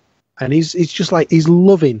 And he's just like, he's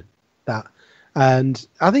loving that. And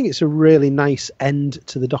I think it's a really nice end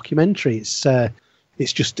to the documentary.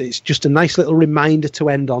 It's just a nice little reminder to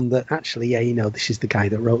end on that actually, yeah, this is the guy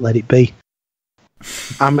that wrote Let It Be.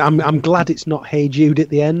 I'm glad it's not Hey Jude at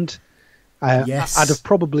the end. Yes. I'd have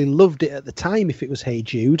probably loved it at the time if it was Hey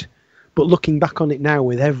Jude, but looking back on it now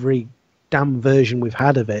with every damn version we've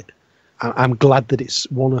had of it, I'm glad that it's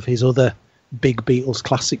one of his other big Beatles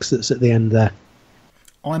classics that's at the end there.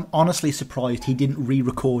 I'm honestly surprised he didn't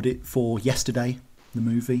re-record it for Yesterday, the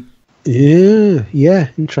movie. Yeah,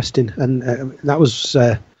 interesting. And that was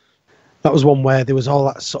one where there was all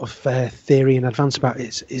that sort of theory in advance about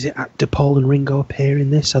is it do Paul and Ringo appear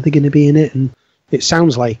in this? Are they going to be in it? And it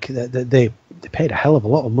sounds like they paid a hell of a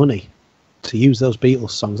lot of money to use those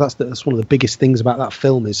Beatles songs. That's one of the biggest things about that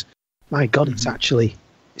film is, my God, it's actually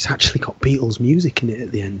got Beatles music in it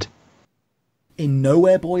at the end. In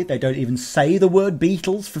Nowhere Boy, they don't even say the word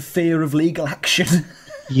Beatles for fear of legal action.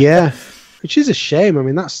 Yeah, which is a shame. I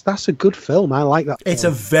mean, that's a good film. I like that film. It's a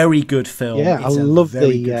very good film. Yeah, it's I love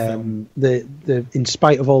the in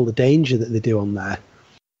spite of all the danger that they do on there.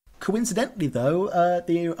 Coincidentally, though,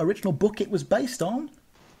 the original book it was based on,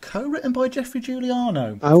 co-written by Jeffrey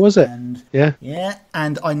Giuliano. Oh, was it? And, yeah.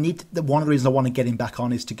 And one of the reasons I want to get him back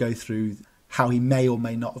on is to go through how he may or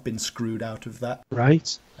may not have been screwed out of that.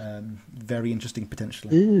 Right. Very interesting,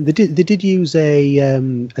 potentially. Yeah, they did use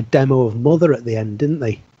a demo of Mother at the end, didn't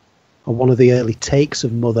they? Or one of the early takes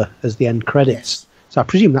of Mother as the end credits. Yes. So I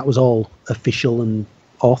presume that was all official and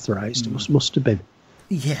authorised. It must have been.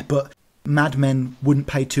 Yeah, but Mad Men wouldn't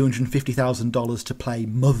pay $250,000 to play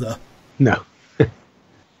Mother. No.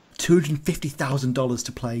 $250,000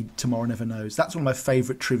 to play Tomorrow Never Knows. That's one of my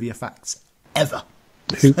favourite trivia facts ever.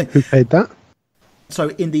 Who paid that? So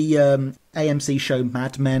in the AMC show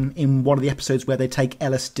Mad Men, in one of the episodes where they take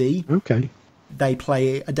LSD, okay, they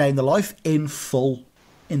play A Day in the Life in full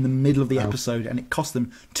in the middle of the episode, and it cost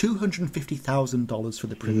them $250,000 for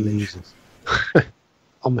the privilege.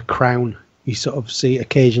 On The Crown, you sort of see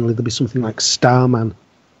occasionally there'll be something like Starman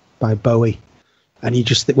by Bowie, and it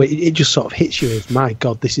just sort of hits you as, my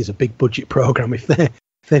God, this is a big budget program. If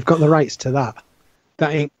they've got the rights to that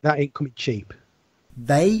ain't coming cheap.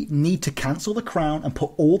 They need to cancel The Crown and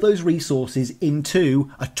put all those resources into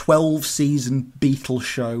a 12-season Beatles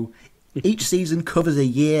show. Each season covers a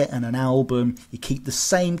year and an album. You keep the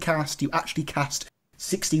same cast. You actually cast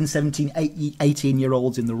 16, 17,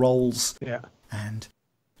 18-year-olds in the roles. Yeah. And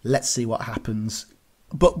let's see what happens.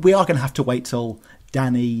 But we are going to have to wait till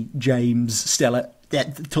Danny, James, Stella,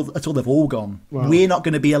 until they've all gone. Well, we're not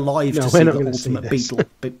going to be alive to see the ultimate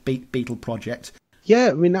Beatle project. Yeah,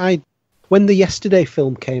 I mean, when the Yesterday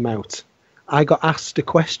film came out, I got asked a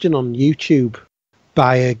question on YouTube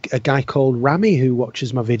by a guy called Rami who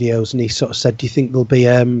watches my videos, and he sort of said, "Do you think there'll be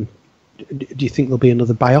another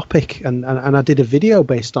biopic?" And I did a video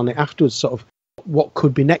based on it afterwards, sort of what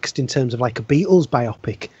could be next in terms of like a Beatles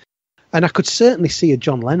biopic. And I could certainly see a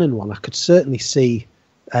John Lennon one. I could certainly see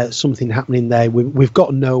something happening there. We've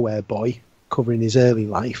got Nowhere Boy covering his early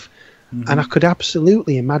life. Mm-hmm. And I could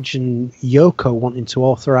absolutely imagine Yoko wanting to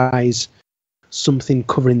authorise something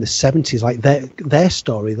covering the 70s, like their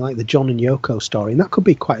story, like the John and Yoko story. And that could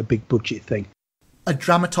be quite a big budget thing. A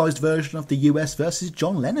dramatised version of the US versus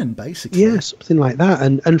John Lennon, basically. Yeah, something like that.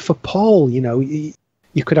 And for Paul, you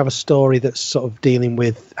could have a story that's sort of dealing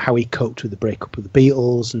with how he coped with the breakup of the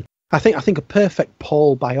Beatles. And I think a perfect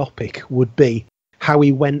Paul biopic would be how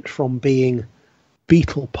he went from being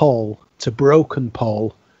Beatle Paul to Broken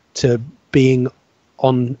Paul to being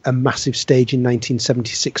on a massive stage in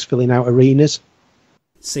 1976 filling out arenas.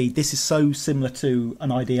 See, this is so similar to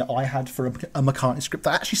an idea I had for a McCartney script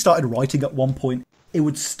that I actually started writing at one point. It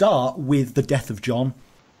would start with the death of John.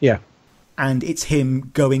 Yeah. And it's him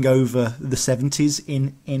going over the 70s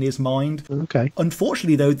in his mind. Okay.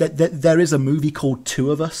 Unfortunately, though, there is a movie called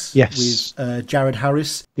Two of Us with Jared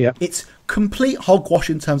Harris. Yeah. It's complete hogwash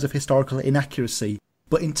in terms of historical inaccuracy,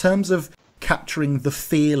 but in terms of capturing the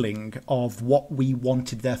feeling of what we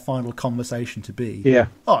wanted their final conversation to be. Yeah.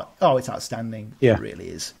 Oh, it's outstanding. Yeah. It really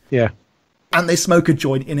is. Yeah. And they smoke a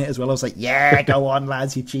joint in it as well. I was like, yeah, go on,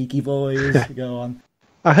 lads, you cheeky boys. Go on.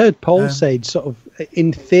 I heard Paul say, sort of,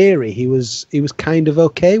 in theory, he was kind of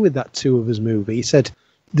okay with that Two of Us movie. He said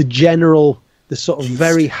the sort of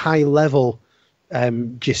very high level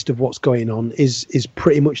gist of what's going on is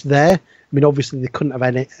pretty much there. I mean, obviously they couldn't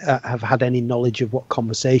have had any knowledge of what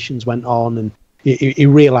conversations went on, and he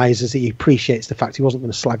realises that he appreciates the fact he wasn't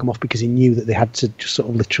going to slag them off because he knew that they had to just sort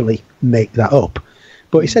of literally make that up.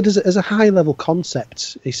 But he said, as a high level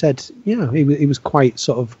concept, he said, he was quite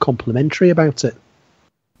sort of complimentary about it.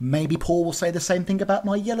 Maybe Paul will say the same thing about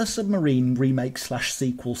my Yellow Submarine remake /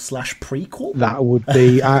 sequel / prequel. That would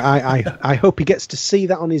be... I hope he gets to see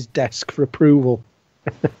that on his desk for approval.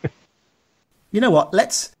 You know what?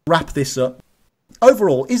 Let's wrap this up.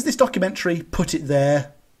 Overall, is this documentary, put it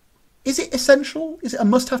there, is it essential? Is it a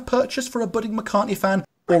must-have purchase for a budding McCartney fan?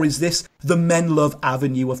 Or is this the men love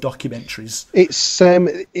avenue of documentaries?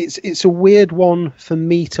 It's a weird one for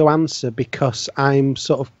me to answer because I'm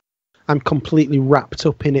completely wrapped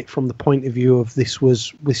up in it from the point of view of this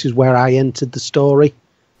is where I entered the story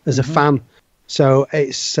as a fan. So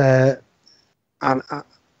it's and I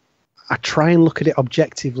try and look at it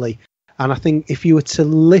objectively, and I think if you were to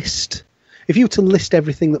list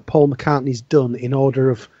everything that Paul McCartney's done in order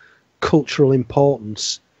of cultural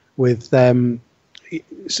importance, with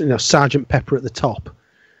Sergeant Pepper at the top,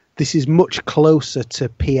 this is much closer to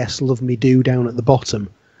P.S. Love Me Do down at the bottom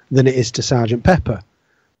than it is to Sergeant Pepper.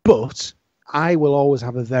 But I will always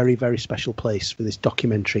have a very, very special place for this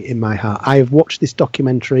documentary in my heart. I have watched this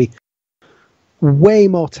documentary way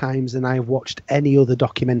more times than I have watched any other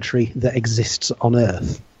documentary that exists on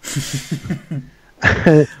Earth.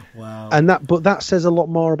 Wow. But that says a lot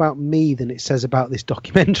more about me than it says about this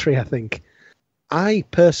documentary, I think. I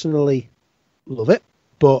personally love it,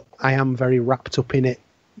 but I am very wrapped up in it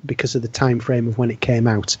because of the time frame of when it came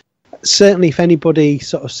out. Certainly, if anybody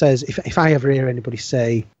sort of says, if I ever hear anybody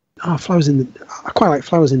say, I quite like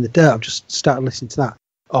Flowers in the Dirt, I've just started listening to that.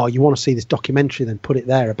 Oh, you want to see this documentary, then put it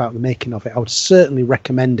there about the making of it. I would certainly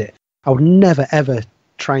recommend it. I would never, ever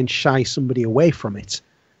try and shy somebody away from it,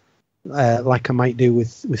 like I might do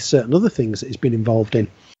with certain other things that he's been involved in.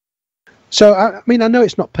 So, I mean, I know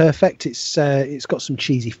it's not perfect. It's got some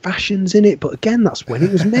cheesy fashions in it, but again, that's when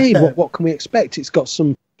it was made. What can we expect? It's got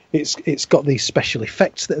these special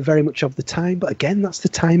effects that are very much of the time, but again, that's the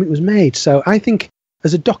time it was made. So I think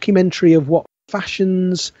as a documentary of what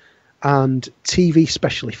fashions and TV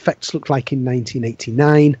special effects looked like in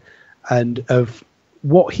 1989 and of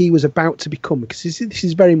what he was about to become, because this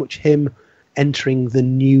is very much him entering the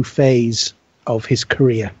new phase of his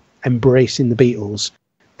career, embracing the Beatles.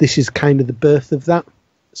 This is kind of the birth of that.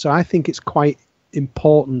 So I think it's quite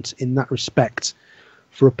important in that respect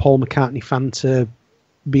for a Paul McCartney fan to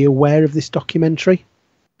be aware of this documentary.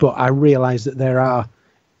 But I realise that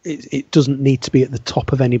it doesn't need to be at the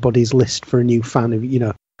top of anybody's list for a new fan.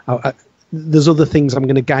 There's other things I'm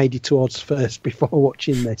going to guide you towards first before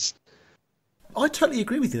watching this. I totally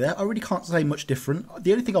agree with you there. I really can't say much different.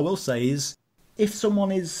 The only thing I will say is, if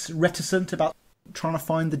someone is reticent about trying to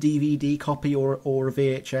find the DVD copy or a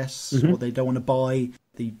VHS, or they don't want to buy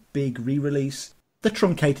the big re-release, the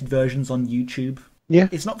truncated version's on YouTube. Yeah.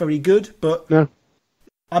 It's not very good, but no.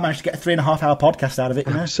 I managed to get a 3.5 hour podcast out of it.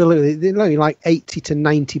 Absolutely. Only like 80 to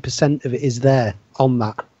 90% of it is there on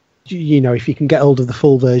that. If you can get hold of the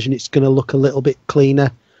full version, it's going to look a little bit cleaner,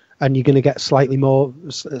 and you're going to get slightly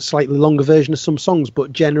longer version of some songs,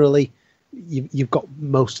 but generally you've got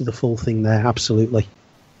most of the full thing there. Absolutely.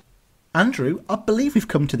 Andrew, I believe we've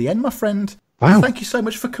come to the end, my friend. Wow. Thank you so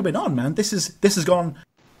much for coming on, man. This has gone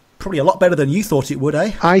probably a lot better than you thought it would,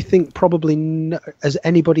 eh? I think probably as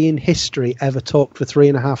anybody in history ever talked for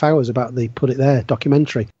 3.5 hours about the Put It There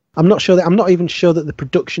documentary. I'm not even sure that the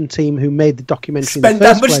production team who made the documentary spent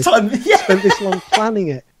that much time, spent this long planning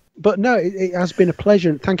it. But no, it has been a pleasure,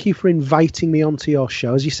 and thank you for inviting me onto your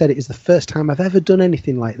show. As you said, it is the first time I've ever done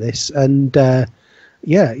anything like this, and I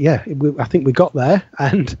think we got there.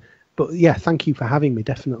 But yeah, thank you for having me.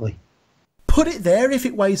 Definitely. Put it there if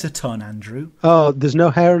it weighs a ton, Andrew. Oh, there's no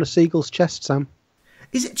hair on a seagull's chest, Sam.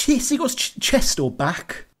 Is it seagull's chest or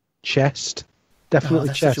back? Chest. Definitely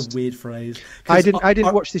that's chest. such a weird phrase. I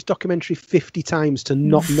didn't watch this documentary 50 times to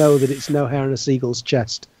not know that it's no hair on a seagull's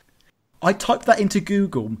chest. I typed that into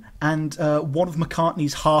Google, and one of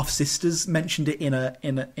McCartney's half sisters mentioned it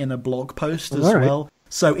in a blog post as well.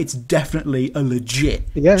 So it's definitely a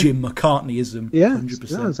legit Jim McCartneyism. Yeah,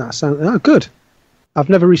 100%. That sounds good. I've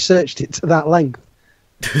never researched it to that length.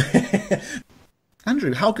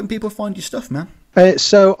 Andrew, how can people find your stuff, man?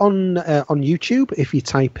 So on YouTube, if you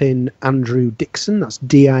type in Andrew Dixon, that's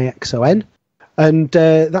Dixon, and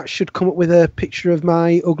that should come up with a picture of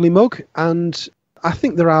my ugly mug. And I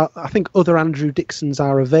think other Andrew Dixons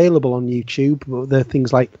are available on YouTube. They're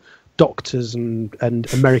things like doctors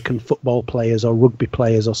and American football players or rugby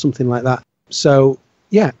players or something like that. So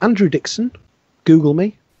yeah, Andrew Dixon. Google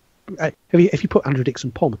me. If you put Andrew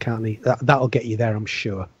Dixon, Paul McCartney, that'll get you there, I'm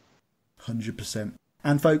sure. 100%.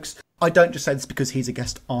 And folks, I don't just say this because he's a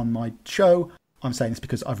guest on my show. I'm saying this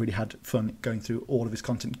because I've really had fun going through all of his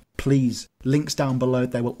content. Please, links down below,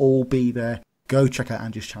 they will all be there. Go check out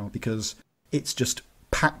Andrew's channel because it's just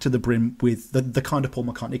packed to the brim with the kind of Paul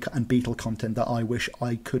McCartney and Beatle content that I wish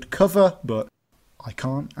I could cover, but I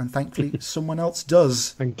can't, and thankfully someone else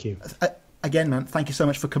does. Thank you. Again, man, thank you so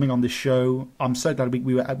much for coming on this show. I'm so glad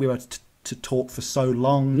we were to talk for so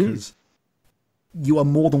long, because you are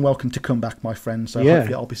more than welcome to come back, my friend. So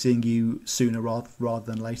hopefully I'll be seeing you sooner rather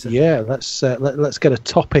than later. Yeah, let's get a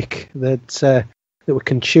topic that we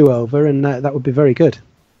can chew over, and that would be very good.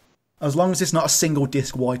 As long as it's not a single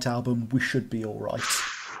disc White Album, we should be all right.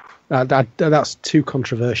 That's too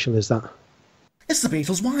controversial, is that? It's the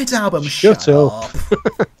Beatles' White Album. Shut up.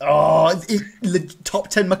 Top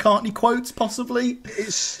 10 McCartney quotes, possibly.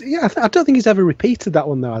 I don't think he's ever repeated that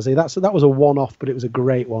one though, has he? That was a one-off, but it was a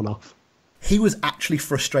great one-off. He was actually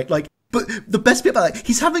frustrated. But the best bit about it,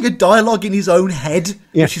 he's having a dialogue in his own head,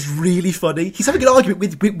 which is really funny. He's having an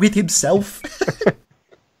argument with himself.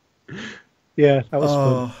 Yeah, that was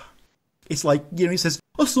fun. It's like, he says,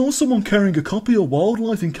 I saw someone carrying a copy of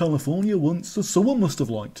Wildlife in California once, so someone must have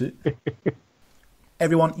liked it.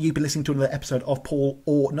 Everyone, you've been listening to another episode of Paul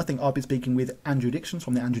or Nothing. I've been speaking with Andrew Dixon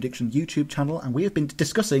from the Andrew Dixon YouTube channel, and we have been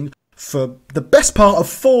discussing, for the best part of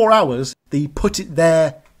 4 hours, the Put It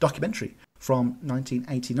There documentary from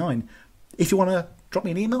 1989. If you want to drop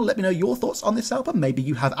me an email, let me know your thoughts on this album. Maybe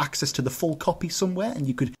you have access to the full copy somewhere and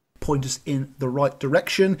you could point us in the right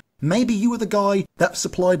direction. Maybe you were the guy that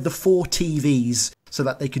supplied the 4 TVs so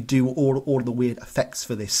that they could do all of the weird effects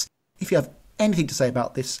for this. If you have anything to say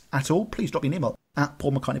about this at all, please drop me an email at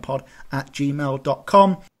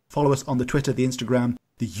paulmccartneypod@gmail.com. Follow us on the Twitter, the Instagram,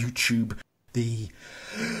 the YouTube, the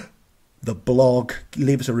blog.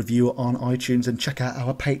 Leave us a review on iTunes and check out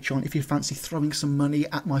our Patreon if you fancy throwing some money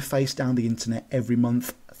at my face down the internet every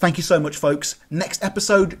month. Thank you so much, folks. Next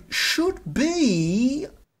episode should be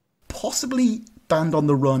possibly Band on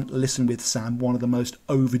the Run, Listen with Sam, one of the most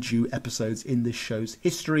overdue episodes in this show's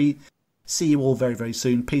history. See you all very, very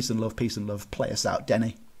soon. Peace and love, peace and love. Play us out,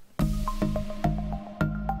 Denny.